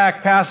sit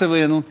back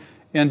passively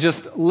and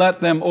just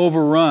let them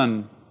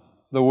overrun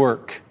the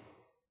work.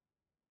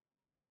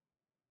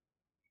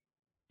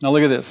 Now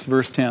look at this,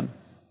 verse 10.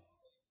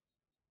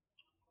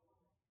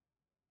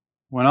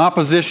 When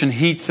opposition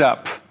heats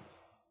up,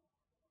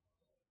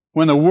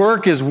 when the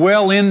work is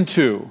well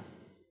into,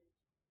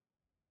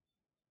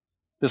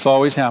 this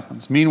always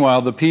happens.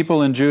 Meanwhile, the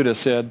people in Judah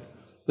said,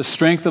 the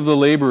strength of the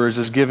laborers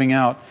is giving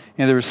out,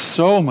 and there is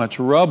so much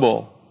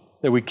rubble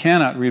that we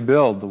cannot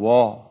rebuild the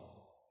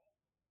wall.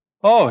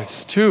 Oh,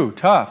 it's too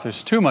tough.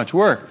 There's too much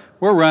work.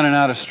 We're running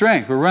out of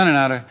strength. We're running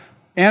out of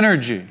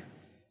energy.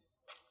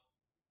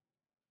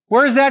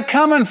 Where's that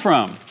coming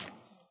from?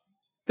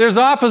 There's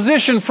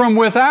opposition from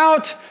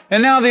without,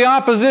 and now the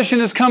opposition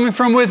is coming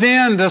from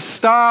within to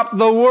stop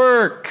the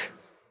work.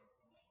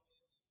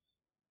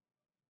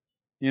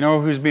 You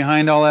know who's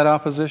behind all that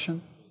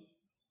opposition?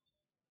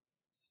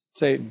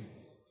 Satan.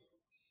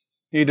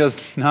 He does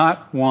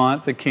not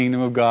want the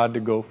kingdom of God to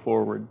go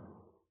forward.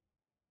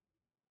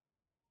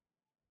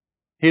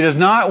 He does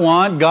not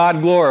want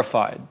God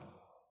glorified.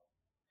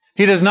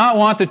 He does not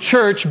want the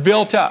church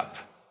built up.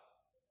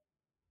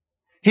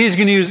 He's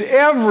going to use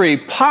every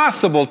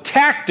possible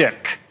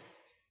tactic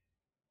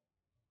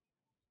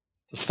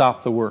to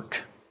stop the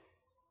work.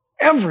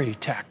 Every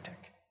tactic.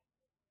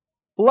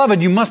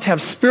 Beloved, you must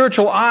have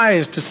spiritual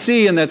eyes to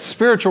see in that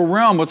spiritual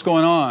realm what's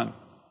going on.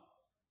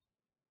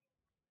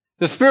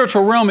 The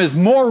spiritual realm is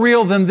more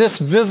real than this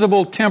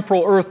visible,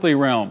 temporal, earthly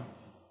realm.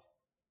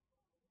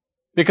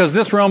 Because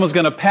this realm is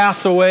going to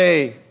pass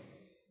away.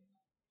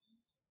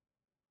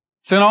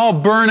 It's going to all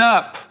burn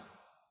up.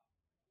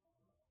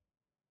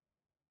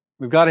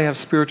 We've got to have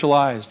spiritual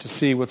eyes to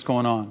see what's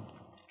going on.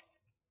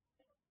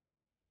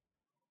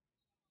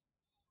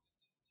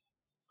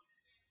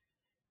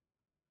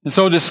 And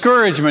so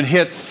discouragement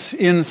hits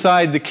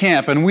inside the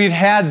camp, and we've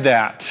had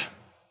that.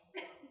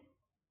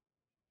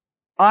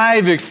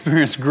 I've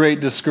experienced great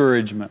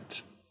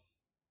discouragement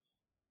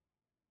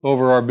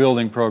over our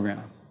building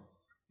program.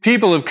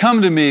 People have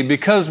come to me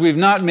because we've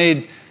not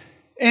made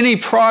any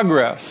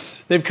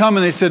progress. They've come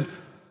and they said,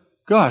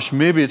 gosh,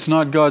 maybe it's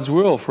not God's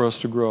will for us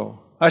to grow.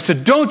 I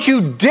said, don't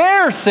you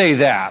dare say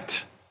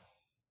that.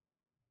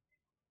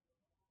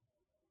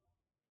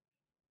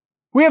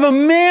 We have a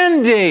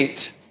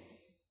mandate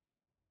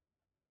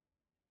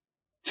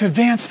to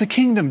advance the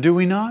kingdom, do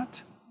we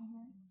not?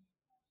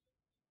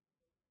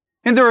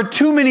 And there are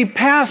too many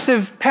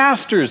passive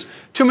pastors,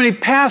 too many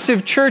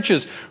passive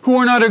churches who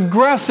are not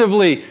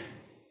aggressively,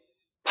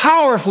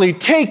 powerfully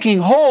taking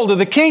hold of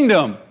the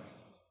kingdom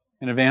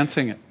and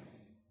advancing it.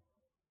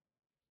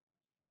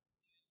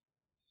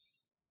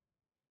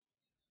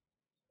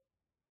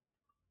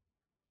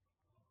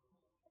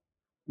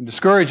 When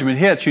discouragement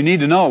hits, you need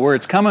to know where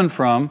it's coming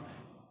from.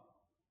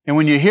 And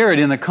when you hear it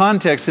in the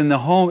context, in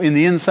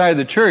the inside of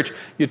the church,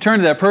 you turn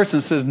to that person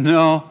and says,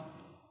 No,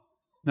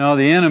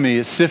 the enemy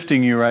is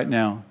sifting you right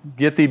now.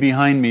 Get thee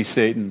behind me,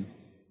 Satan.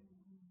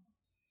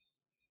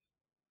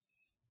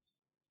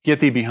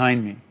 Get thee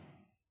behind me.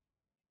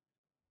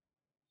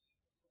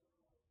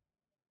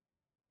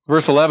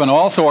 Verse 11,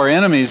 also our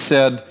enemies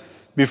said,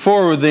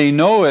 before they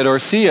know it or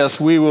see us,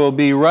 we will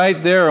be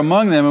right there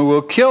among them and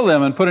we'll kill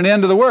them and put an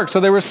end to the work. So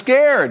they were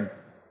scared.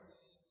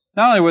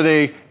 Not only were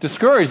they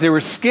discouraged, they were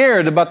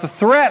scared about the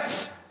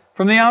threats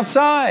from the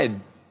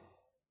outside.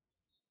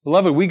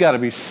 Beloved, we got to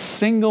be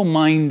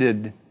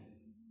single-minded.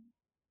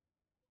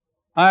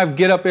 I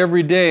get up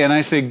every day and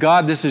I say,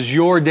 God, this is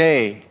your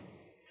day.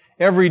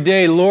 Every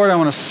day, Lord, I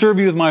want to serve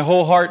you with my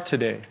whole heart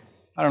today.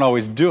 I don't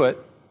always do it,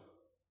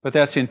 but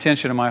that's the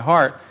intention of my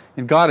heart.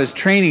 And God is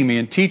training me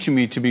and teaching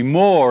me to be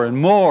more and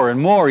more and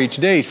more each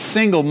day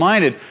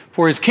single-minded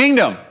for His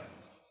kingdom.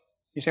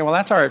 You say, well,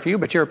 that's all right for you,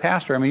 but you're a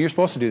pastor. I mean, you're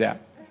supposed to do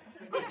that.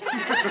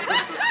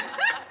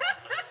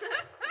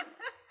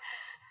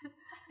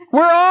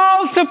 We're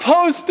all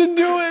supposed to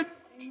do it.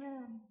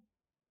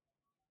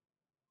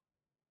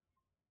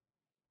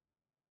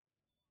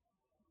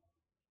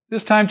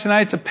 This time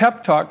tonight's a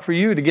pep talk for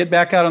you to get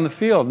back out on the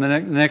field in the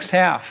next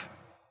half.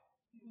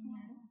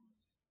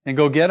 And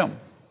go get them.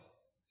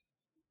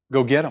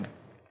 Go get them.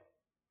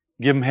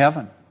 Give them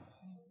heaven.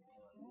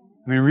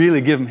 I mean, really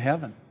give them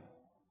heaven.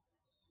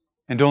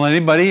 And don't let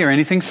anybody or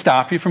anything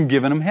stop you from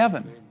giving them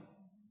heaven.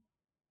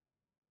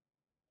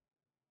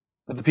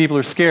 But the people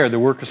are scared. The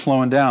work is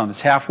slowing down.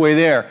 It's halfway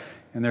there,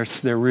 and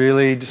they're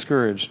really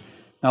discouraged.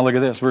 Now look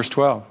at this, verse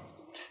 12.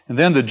 And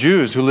then the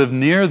Jews who lived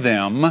near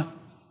them.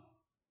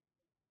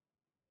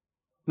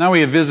 Now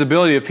we have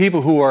visibility of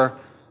people who are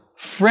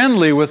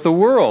friendly with the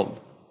world.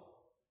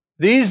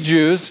 These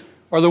Jews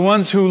are the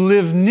ones who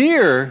live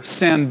near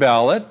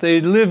Sanballat. They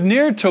live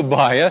near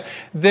Tobiah.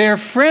 They're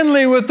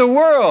friendly with the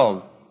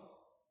world.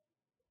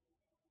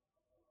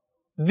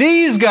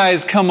 These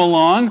guys come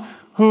along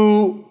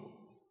who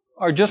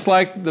are just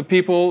like the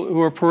people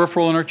who are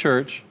peripheral in our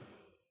church,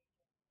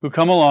 who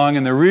come along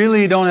and they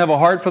really don't have a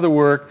heart for the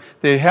work.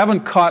 They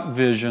haven't caught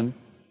vision.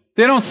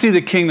 They don't see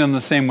the kingdom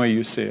the same way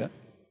you see it.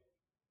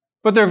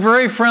 But they're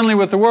very friendly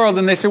with the world,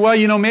 and they say, well,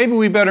 maybe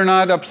we better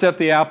not upset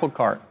the apple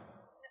cart.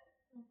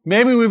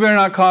 Maybe we better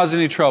not cause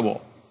any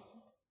trouble.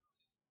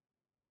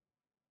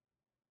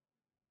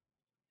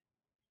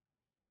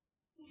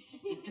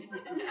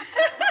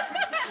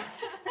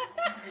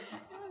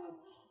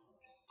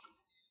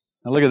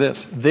 Now look at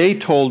this. They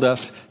told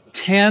us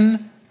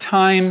 10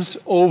 times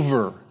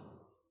over.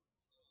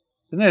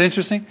 Isn't that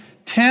interesting?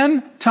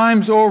 10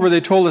 times over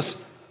they told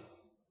us,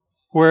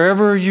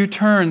 wherever you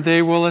turn,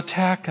 they will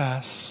attack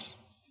us.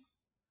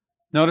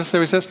 Notice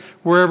there he says,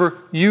 wherever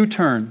you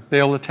turn,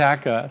 they'll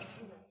attack us.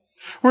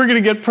 We're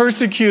going to get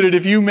persecuted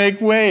if you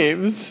make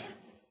waves.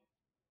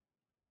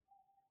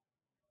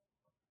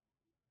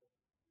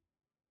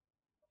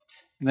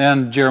 And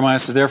then Jeremiah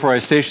says, therefore I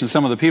stationed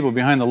some of the people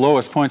behind the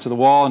lowest points of the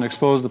wall and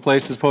exposed the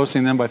places,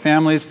 posting them by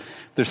families,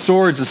 their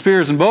swords and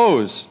spears and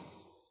bows.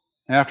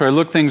 And after I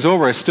looked things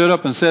over, I stood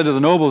up and said to the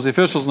nobles, the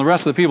officials, and the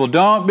rest of the people,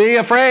 don't be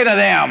afraid of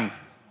them.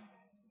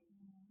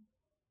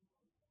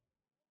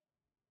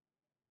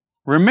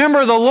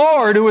 Remember the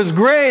Lord who is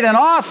great and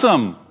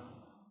awesome.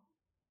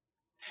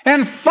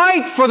 And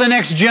fight for the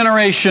next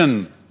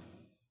generation.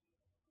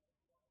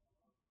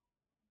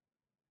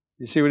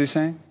 You see what he's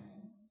saying?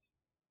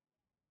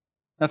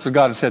 That's what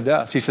God has said to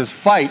us. He says,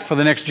 fight for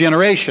the next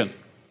generation.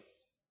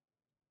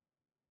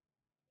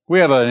 We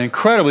have an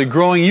incredibly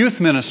growing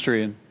youth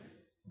ministry, and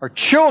our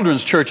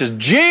children's church is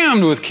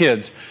jammed with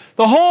kids.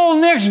 The whole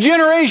next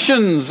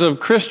generations of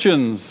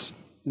Christians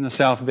in the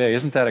South Bay.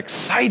 Isn't that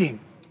exciting?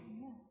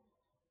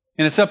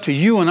 And it's up to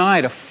you and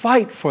I to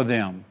fight for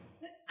them.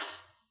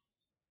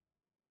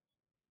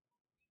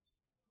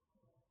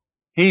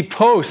 He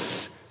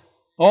posts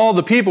all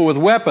the people with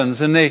weapons,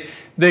 and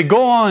they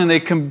go on and they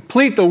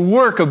complete the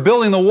work of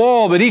building the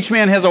wall, but each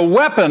man has a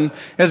weapon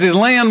as his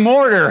land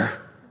mortar.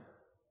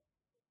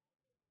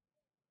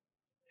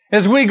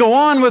 As we go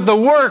on with the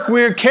work,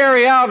 we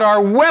carry out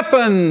our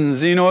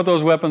weapons. You know what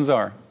those weapons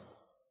are?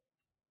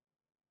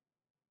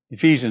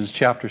 Ephesians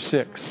chapter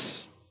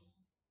 6.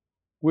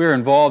 We're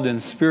involved in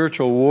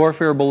spiritual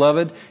warfare,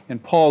 beloved,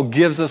 and Paul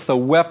gives us the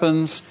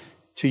weapons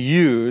to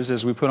use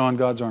as we put on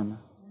God's armor.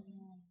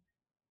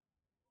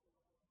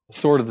 The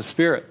sword of the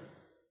Spirit.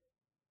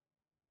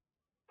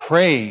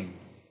 Praying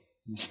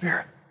in the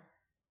Spirit.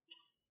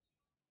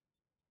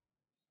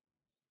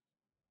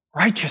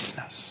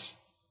 Righteousness.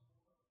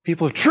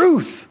 People of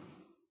truth.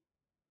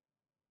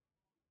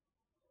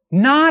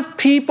 Not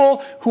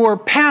people who are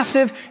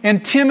passive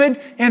and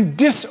timid and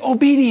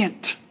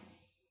disobedient.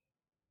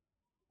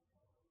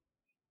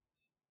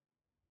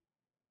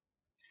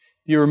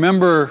 You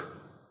remember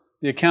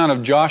the account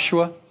of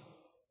Joshua?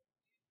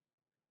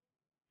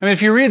 I mean,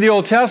 if you read the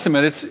Old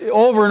Testament, it's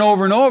over and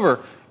over and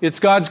over. It's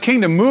God's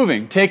kingdom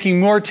moving,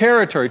 taking more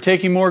territory,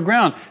 taking more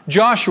ground.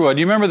 Joshua, do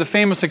you remember the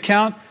famous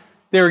account?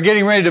 They were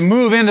getting ready to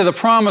move into the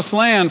promised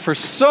land. For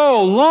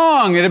so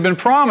long it had been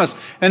promised.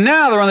 And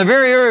now they're on the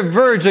very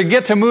verge to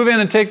get to move in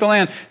and take the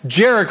land.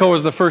 Jericho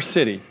was the first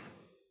city.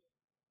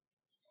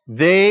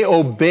 They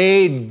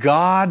obeyed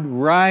God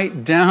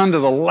right down to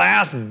the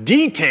last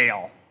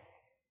detail.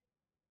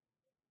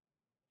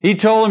 He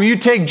told them, you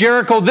take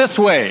Jericho this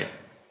way.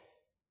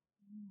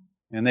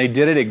 And they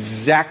did it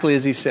exactly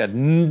as He said.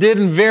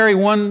 Didn't vary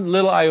one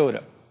little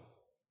iota.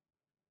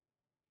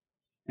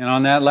 And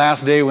on that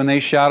last day when they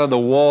shouted, the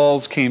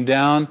walls came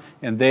down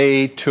and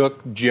they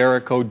took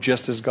Jericho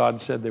just as God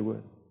said they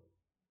would.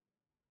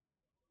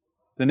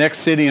 The next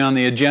city on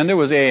the agenda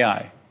was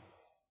Ai.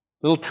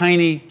 Little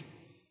tiny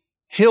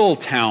hill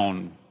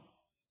town.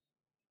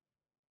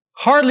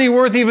 Hardly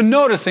worth even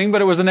noticing,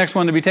 but it was the next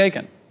one to be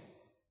taken.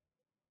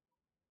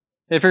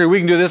 They figured we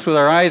can do this with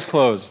our eyes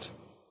closed.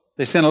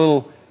 They sent a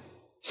little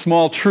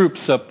small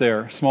troops up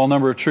there, small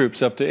number of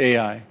troops up to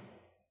Ai.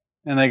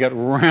 And they got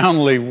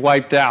roundly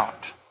wiped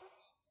out.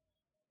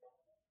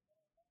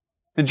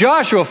 And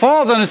Joshua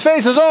falls on his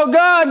face and says, oh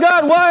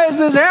God, why has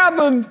this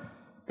happened?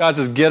 God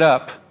says, get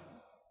up.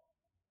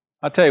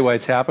 I'll tell you why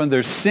it's happened.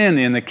 There's sin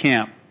in the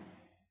camp.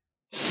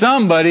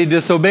 Somebody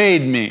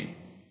disobeyed me.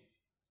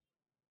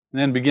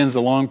 And then begins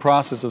the long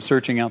process of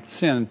searching out the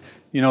sin.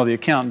 You know the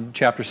account in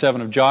chapter 7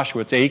 of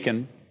Joshua. It's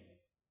Achan.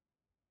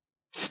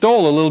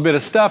 Stole a little bit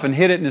of stuff and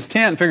hid it in his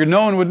tent and figured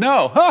no one would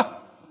know. Huh?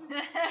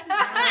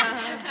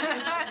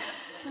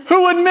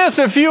 Who would miss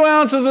a few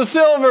ounces of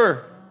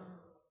silver?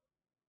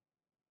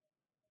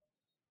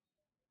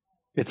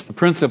 It's the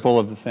principle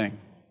of the thing.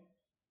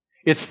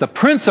 It's the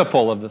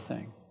principle of the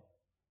thing.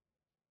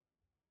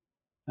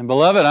 And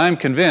beloved, I'm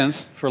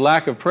convinced, for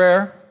lack of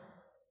prayer,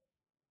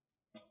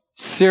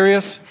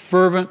 serious,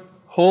 fervent,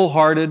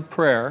 wholehearted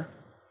prayer,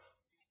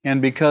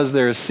 and because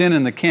there is sin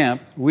in the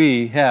camp,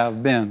 we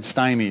have been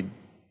stymied.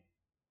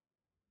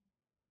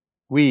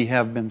 We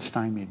have been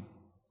stymied.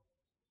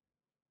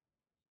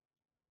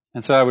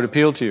 And so I would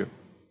appeal to you,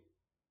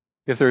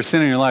 if there is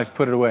sin in your life,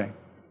 put it away.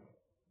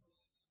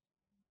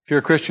 If you're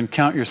a Christian,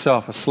 count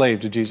yourself a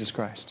slave to Jesus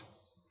Christ.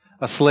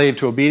 A slave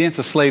to obedience,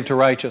 a slave to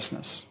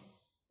righteousness.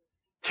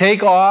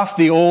 Take off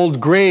the old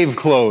grave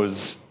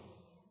clothes.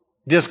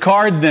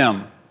 Discard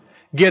them.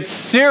 Get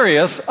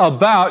serious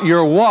about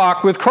your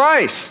walk with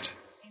Christ.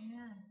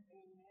 Amen.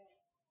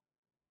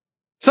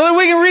 So that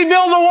we can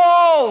rebuild the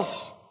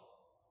walls.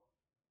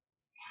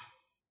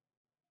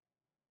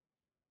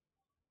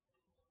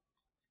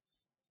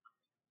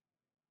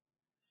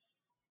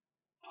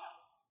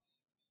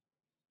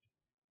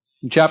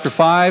 In chapter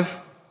 5,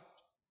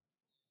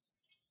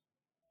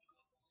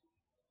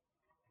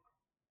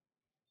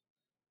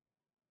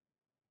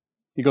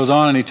 he goes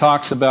on and he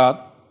talks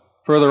about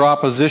further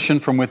opposition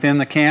from within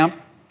the camp,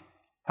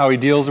 how he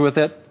deals with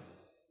it,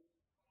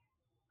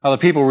 how the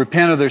people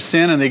repent of their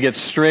sin and they get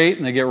straight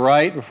and they get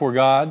right before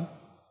God.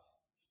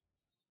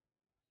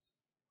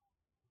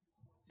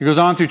 He goes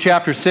on through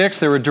chapter 6,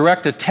 there were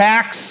direct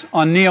attacks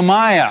on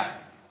Nehemiah,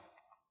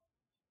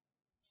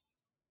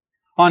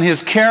 on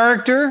his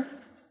character.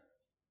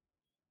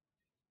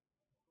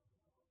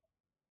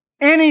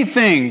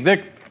 Anything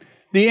that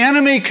the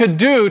enemy could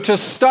do to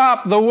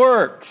stop the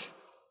work.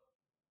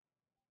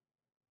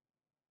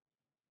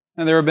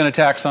 And there have been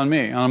attacks on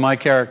me, on my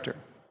character.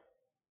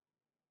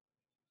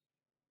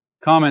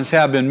 Comments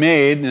have been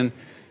made, and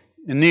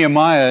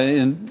Nehemiah,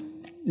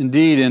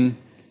 indeed, in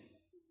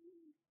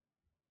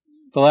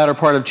the latter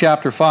part of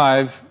chapter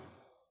 5,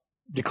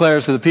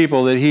 declares to the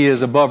people that he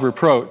is above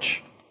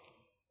reproach.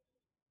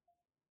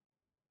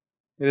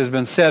 It has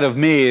been said of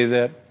me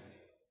that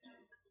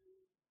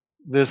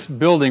this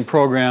building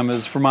program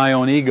is for my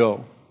own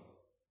ego.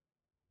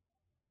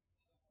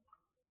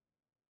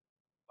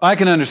 I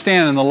can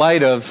understand in the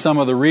light of some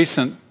of the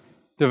recent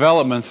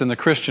developments in the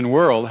Christian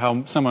world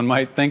how someone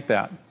might think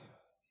that.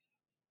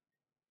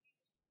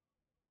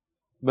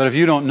 But if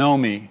you don't know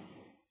me,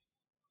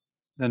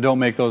 then don't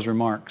make those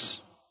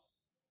remarks.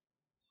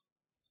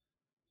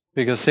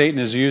 Because Satan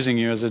is using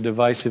you as a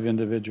divisive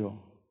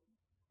individual.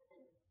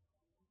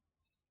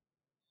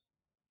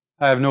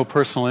 I have no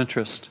personal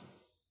interest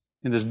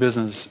in this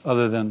business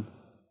other than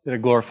that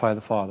it glorify the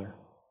Father.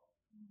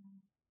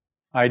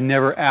 I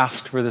never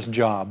asked for this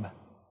job.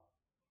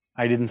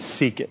 I didn't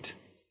seek it.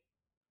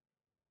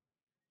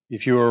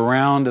 If you were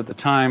around at the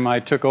time I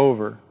took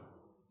over,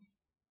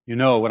 you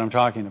know what I'm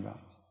talking about.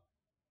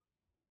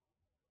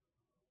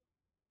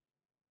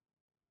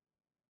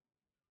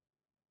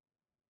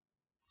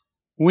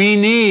 We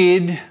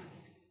need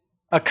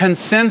a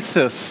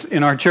consensus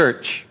in our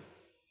church.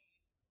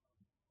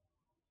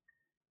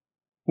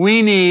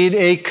 We need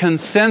a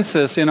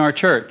consensus in our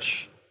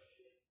church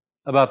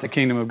about the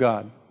kingdom of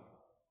God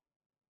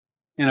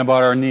and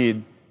about our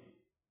need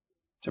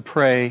to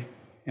pray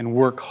and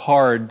work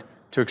hard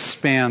to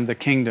expand the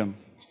kingdom.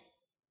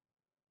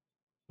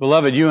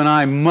 Beloved, you and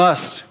I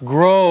must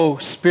grow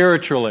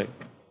spiritually.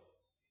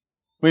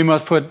 We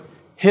must put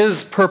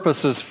His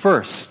purposes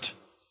first.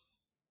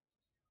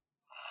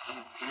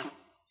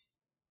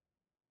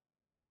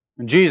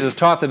 When Jesus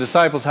taught the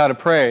disciples how to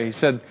pray, He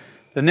said,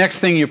 the next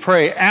thing you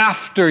pray,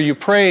 after you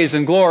praise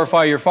and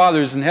glorify your Father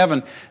who's in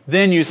heaven,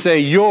 then you say,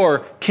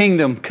 your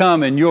kingdom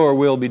come and your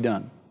will be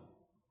done.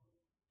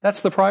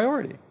 That's the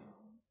priority.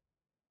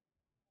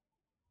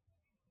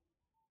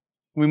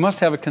 We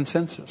must have a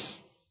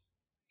consensus.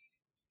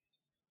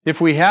 If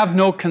we have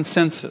no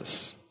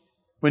consensus,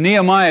 when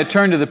Nehemiah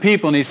turned to the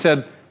people and he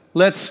said,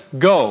 let's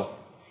go,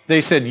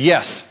 they said,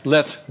 yes,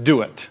 let's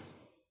do it.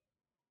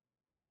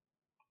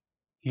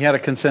 He had a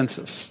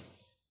consensus.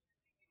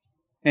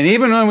 And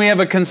even when we have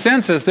a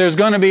consensus, there's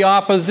going to be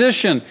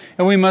opposition.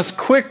 And we must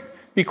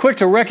be quick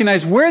to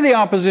recognize where the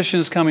opposition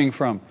is coming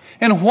from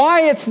and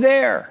why it's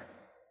there.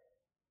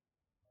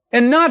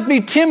 And not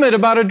be timid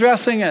about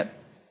addressing it.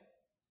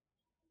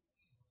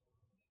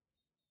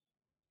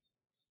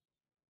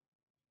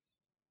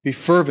 Be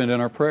fervent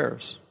in our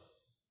prayers.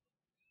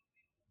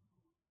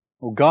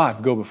 Oh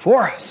God, go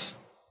before us.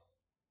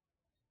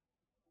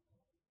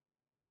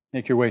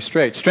 Make your way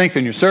straight.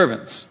 Strengthen your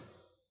servants.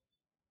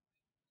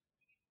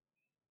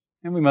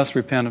 And we must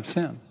repent of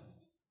sin.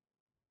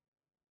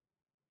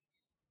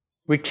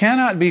 We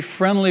cannot be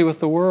friendly with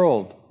the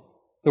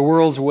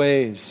world's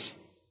ways.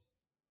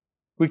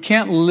 We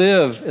can't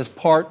live as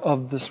part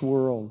of this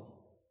world.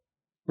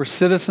 We're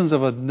citizens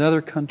of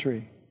another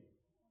country.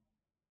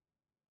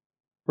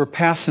 We're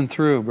passing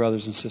through,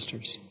 brothers and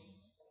sisters.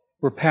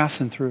 We're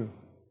passing through.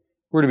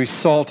 We're to be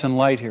salt and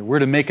light here. We're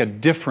to make a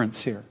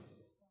difference here.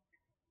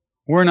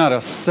 We're not a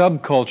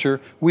subculture.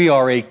 We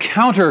are a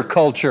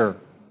counterculture.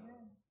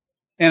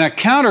 And a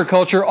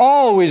counterculture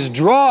always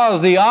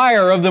draws the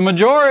ire of the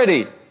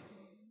majority.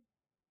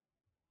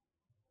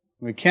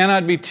 We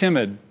cannot be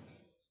timid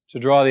to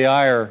draw the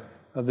ire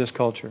of this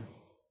culture.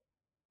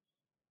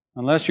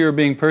 Unless you're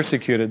being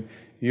persecuted,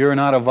 you're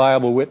not a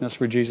viable witness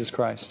for Jesus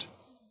Christ.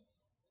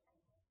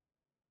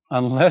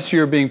 Unless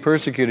you're being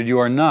persecuted, you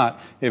are not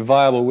a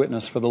viable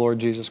witness for the Lord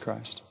Jesus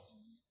Christ.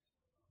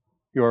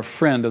 You're a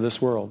friend of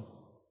this world.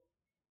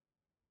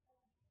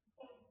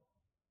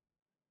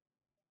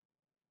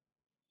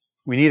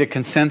 We need a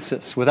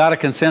consensus. Without a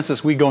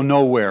consensus, we go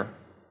nowhere.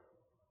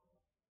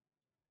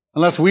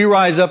 Unless we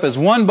rise up as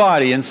one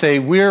body and say,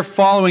 we're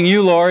following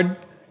you, Lord,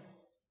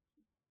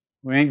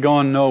 we ain't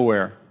going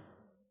nowhere.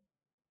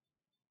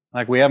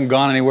 Like we haven't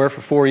gone anywhere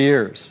for 4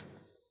 years.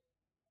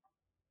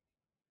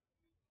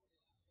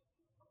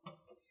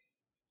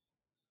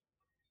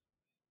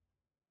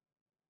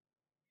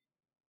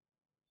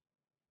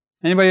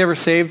 Anybody ever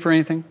saved for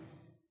anything?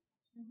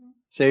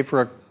 Saved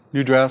for a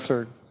new dress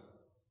or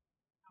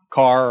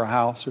car or a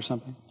house or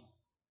something?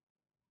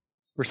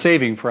 We're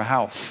saving for a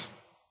house.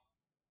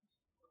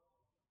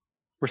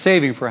 We're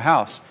saving for a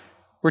house.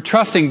 We're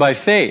trusting by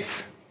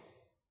faith.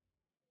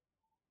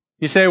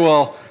 You say,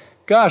 well,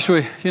 gosh,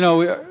 we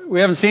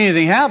haven't seen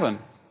anything happen.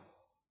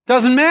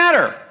 Doesn't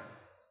matter.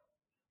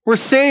 We're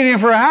saving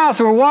for a house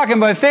and we're walking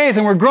by faith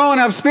and we're growing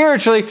up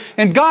spiritually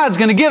and God's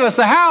going to give us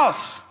the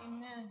house.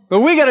 Amen. But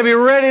we got to be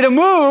ready to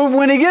move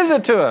when He gives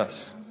it to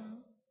us.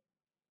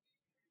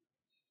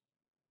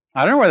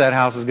 I don't know where that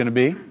house is going to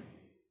be.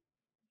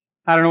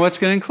 I don't know what it's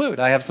going to include.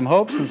 I have some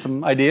hopes and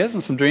some ideas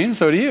and some dreams,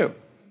 so do you.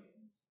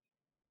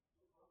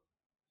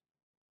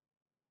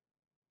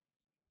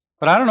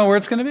 But I don't know where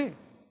it's going to be.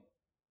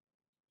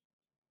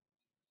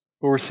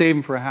 But we're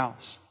saving for a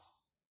house.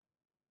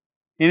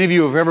 Any of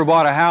you who have ever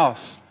bought a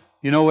house,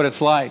 you know what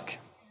it's like.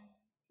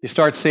 You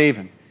start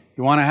saving.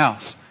 You want a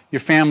house. Your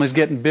family's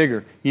getting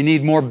bigger. You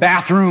need more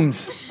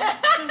bathrooms.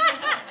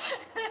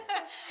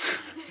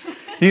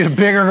 You need a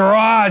bigger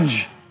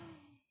garage.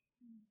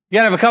 You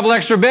got to have a couple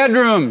extra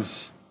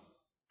bedrooms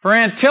for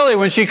Aunt Tilly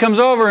when she comes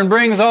over and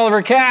brings all of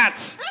her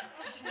cats.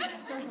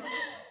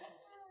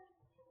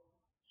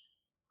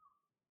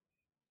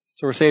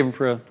 So we're saving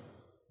for a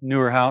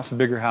newer house, a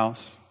bigger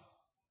house.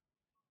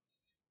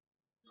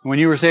 When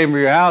you were saving for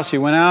your house,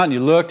 you went out and you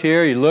looked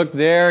here, you looked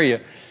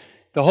there,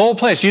 the whole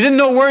place. You didn't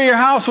know where your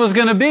house was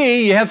going to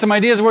be. You had some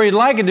ideas where you'd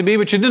like it to be,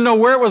 but you didn't know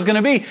where it was going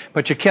to be.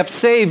 But you kept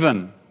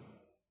saving.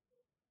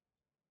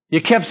 You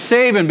kept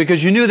saving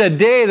because you knew that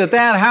day that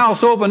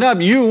house opened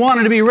up, you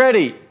wanted to be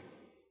ready.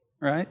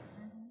 Right?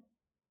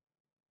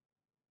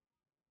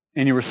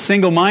 And you were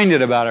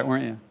single-minded about it,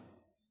 weren't you?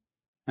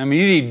 I mean,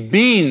 you need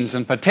beans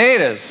and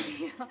potatoes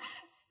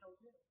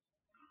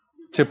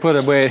to put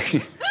away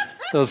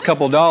those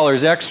couple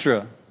dollars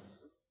extra.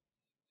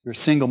 You're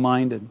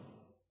single-minded.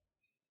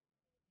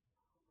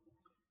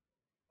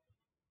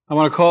 I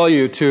want to call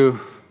you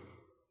to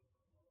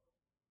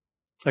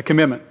a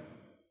commitment.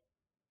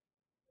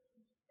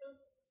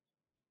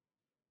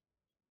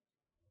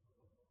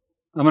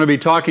 I'm going to be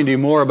talking to you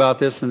more about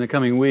this in the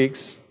coming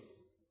weeks,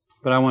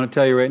 but I want to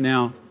tell you right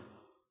now,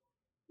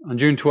 on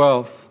June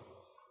 12th,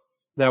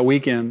 that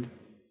weekend,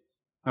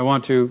 I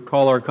want to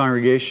call our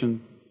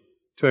congregation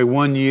to a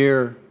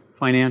 1-year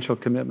financial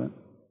commitment.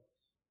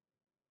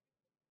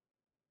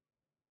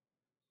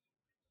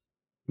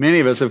 Many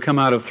of us have come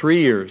out of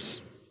 3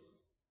 years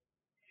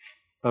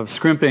of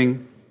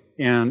scrimping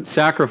and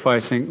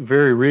sacrificing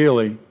very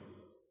really.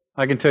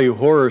 I can tell you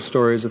horror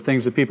stories of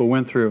things that people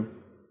went through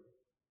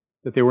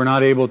that they were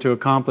not able to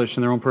accomplish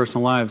in their own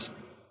personal lives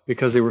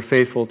because they were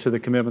faithful to the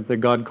commitment that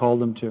God called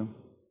them to.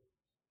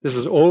 This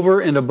is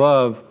over and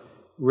above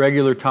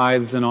regular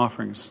tithes and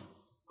offerings.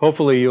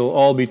 Hopefully you'll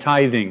all be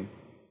tithing.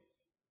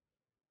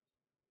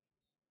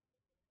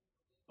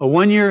 A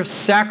 1-year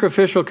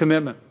sacrificial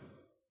commitment.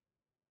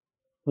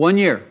 1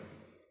 year.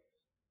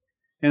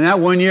 In that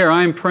 1 year,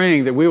 I'm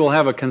praying that we will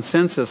have a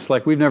consensus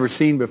like we've never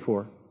seen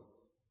before.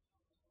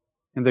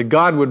 And that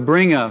God would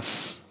bring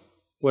us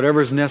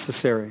whatever is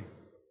necessary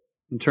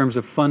in terms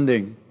of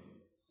funding.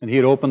 And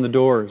He'd open the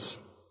doors.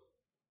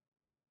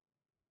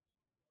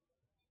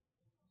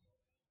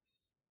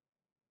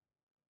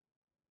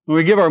 When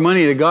we give our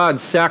money to God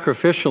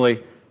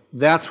sacrificially,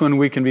 that's when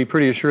we can be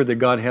pretty assured that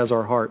God has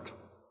our heart.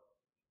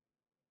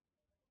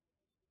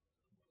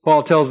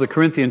 Paul tells the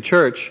Corinthian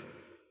church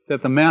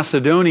that the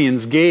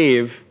Macedonians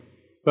gave,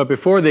 but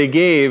before they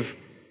gave,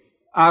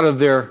 out of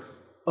their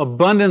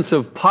abundance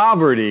of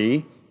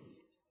poverty,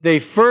 they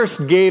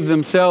first gave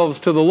themselves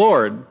to the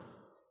Lord.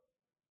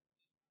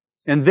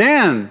 And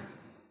then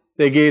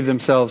they gave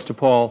themselves to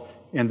Paul,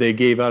 and they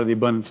gave out of the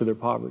abundance of their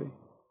poverty.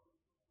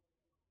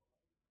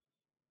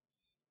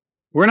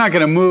 We're not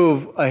going to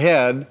move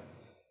ahead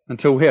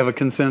until we have a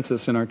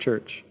consensus in our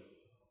church.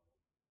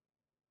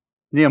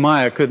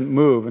 Nehemiah couldn't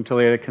move until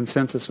he had a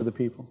consensus of the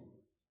people.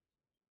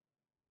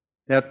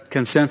 That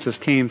consensus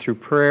came through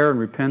prayer and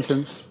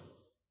repentance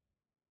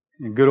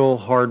and good old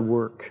hard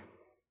work.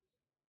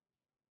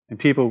 And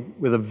people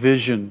with a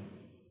vision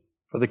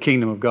for the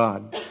kingdom of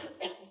God.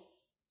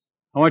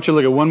 I want you to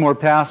look at one more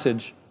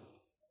passage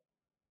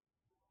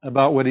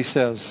about what he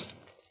says.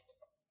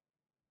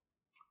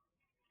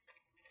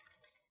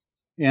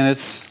 And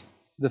it's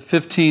the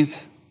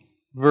 15th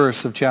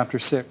verse of chapter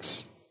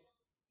 6.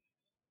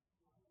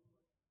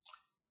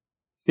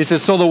 He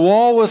says, "So the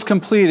wall was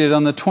completed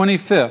on the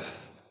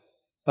 25th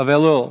of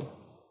Elul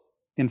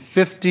in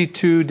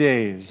 52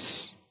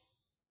 days.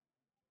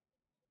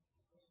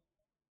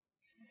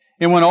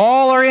 And when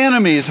all our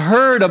enemies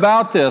heard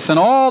about this and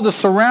all the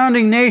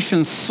surrounding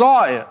nations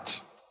saw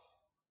it,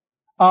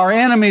 our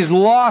enemies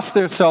lost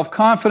their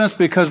self-confidence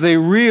because they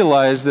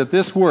realized that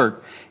this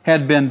work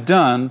had been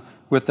done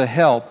with the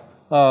help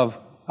of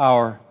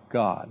our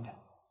God."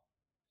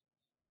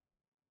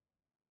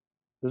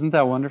 Isn't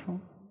that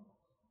wonderful?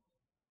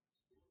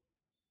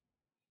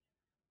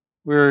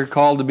 We're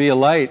called to be a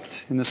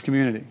light in this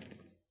community.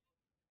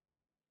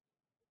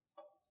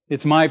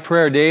 It's my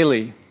prayer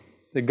daily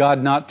that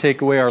God not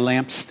take away our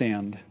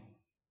lampstand,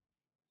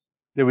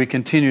 that we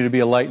continue to be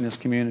a light in this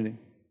community.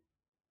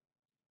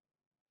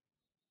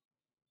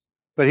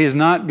 But He's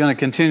not going to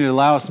continue to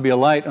allow us to be a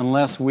light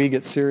unless we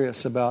get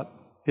serious about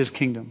His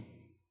kingdom,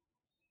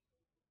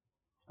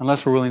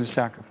 unless we're willing to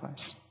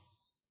sacrifice.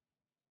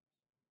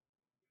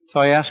 So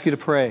I ask you to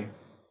pray.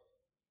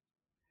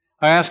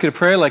 I ask you to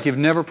pray like you've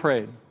never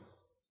prayed.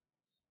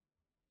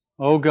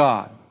 Oh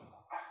God,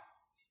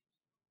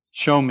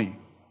 show me,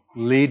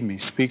 lead me,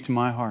 speak to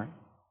my heart.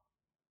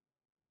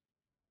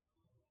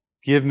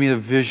 Give me a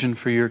vision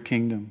for your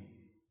kingdom.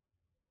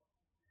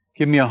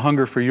 Give me a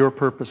hunger for your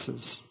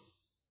purposes.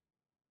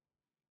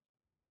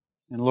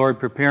 And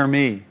Lord, prepare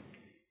me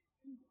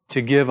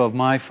to give of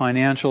my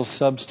financial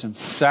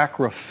substance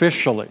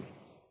sacrificially.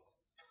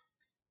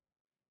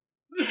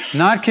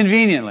 Not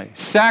conveniently,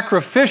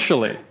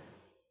 sacrificially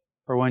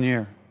for 1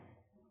 year.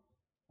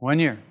 1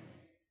 year.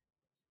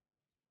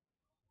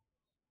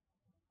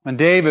 When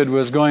David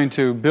was going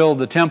to build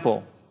the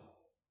temple,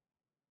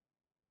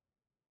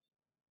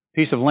 a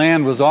piece of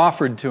land was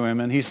offered to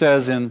him, and he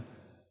says in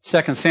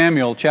 2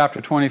 Samuel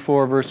chapter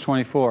 24, verse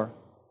 24,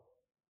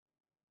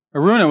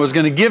 Araunah was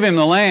going to give him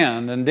the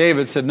land, and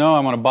David said, "No,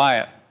 I want to buy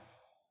it.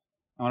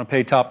 I want to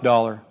pay top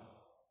dollar."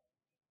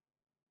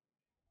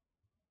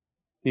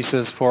 He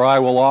says, "For I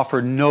will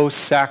offer no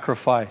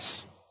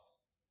sacrifice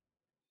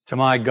to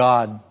my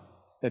God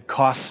that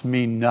costs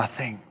me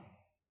nothing."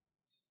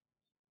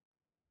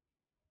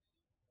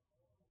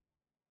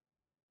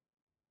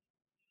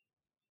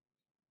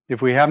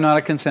 If we have not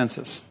a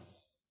consensus,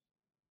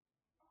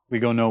 we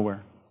go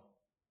nowhere.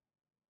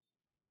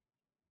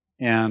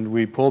 And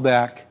we pull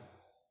back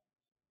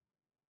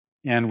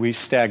and we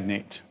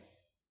stagnate.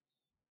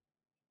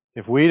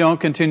 If we don't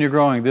continue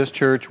growing, this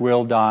church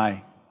will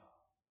die.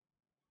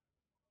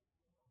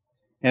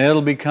 And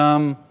it'll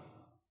become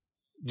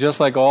just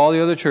like all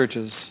the other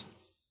churches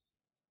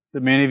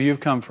that many of you have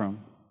come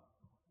from,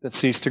 that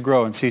cease to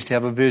grow and cease to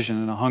have a vision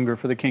and a hunger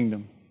for the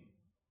kingdom.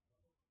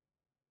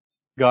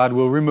 God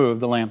will remove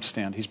the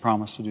lampstand. He's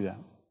promised to do that.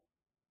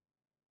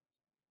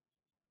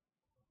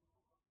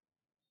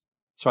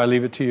 So I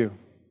leave it to you.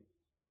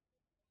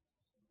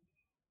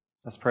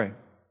 Let's pray.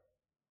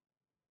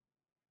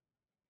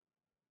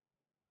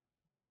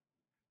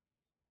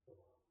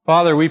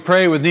 Father, we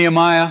pray with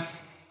Nehemiah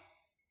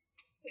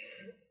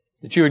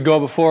that you would go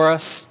before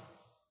us,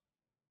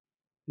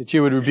 that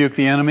you would rebuke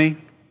the enemy,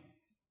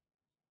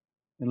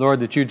 and Lord,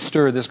 that you'd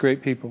stir this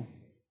great people.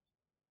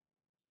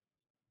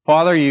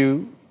 Father,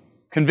 you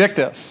convict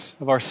us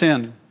of our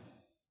sin,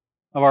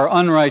 of our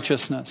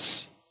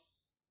unrighteousness.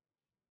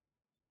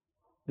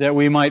 that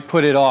we might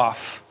put it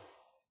off,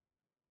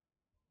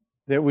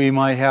 that we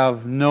might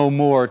have no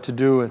more to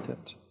do with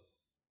it,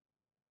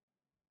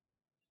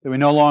 that we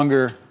no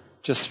longer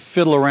just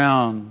fiddle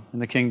around in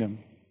the kingdom.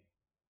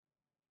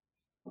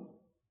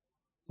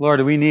 Lord,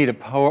 we need a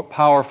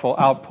powerful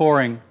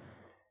outpouring.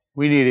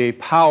 We need a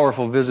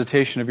powerful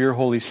visitation of your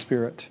Holy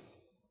Spirit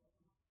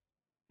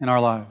in our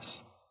lives.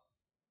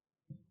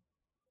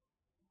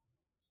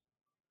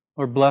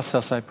 Lord, bless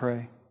us, I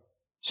pray.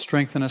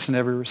 Strengthen us in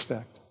every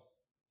respect,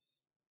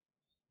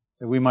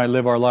 that we might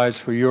live our lives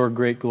for your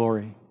great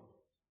glory,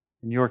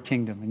 in your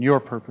kingdom, and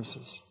your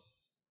purposes.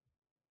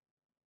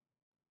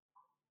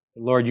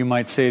 Lord, you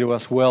might say to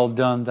us, well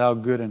done, thou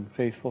good and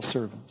faithful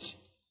servants.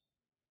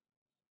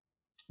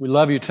 We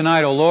love you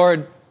tonight, O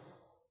Lord.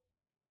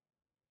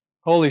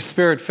 Holy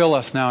Spirit, fill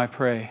us now, I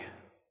pray.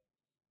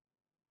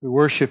 We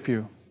worship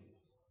you,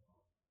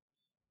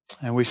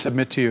 and we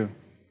submit to you.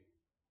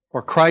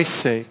 For Christ's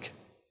sake,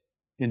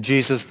 in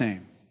Jesus'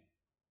 name,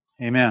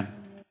 amen.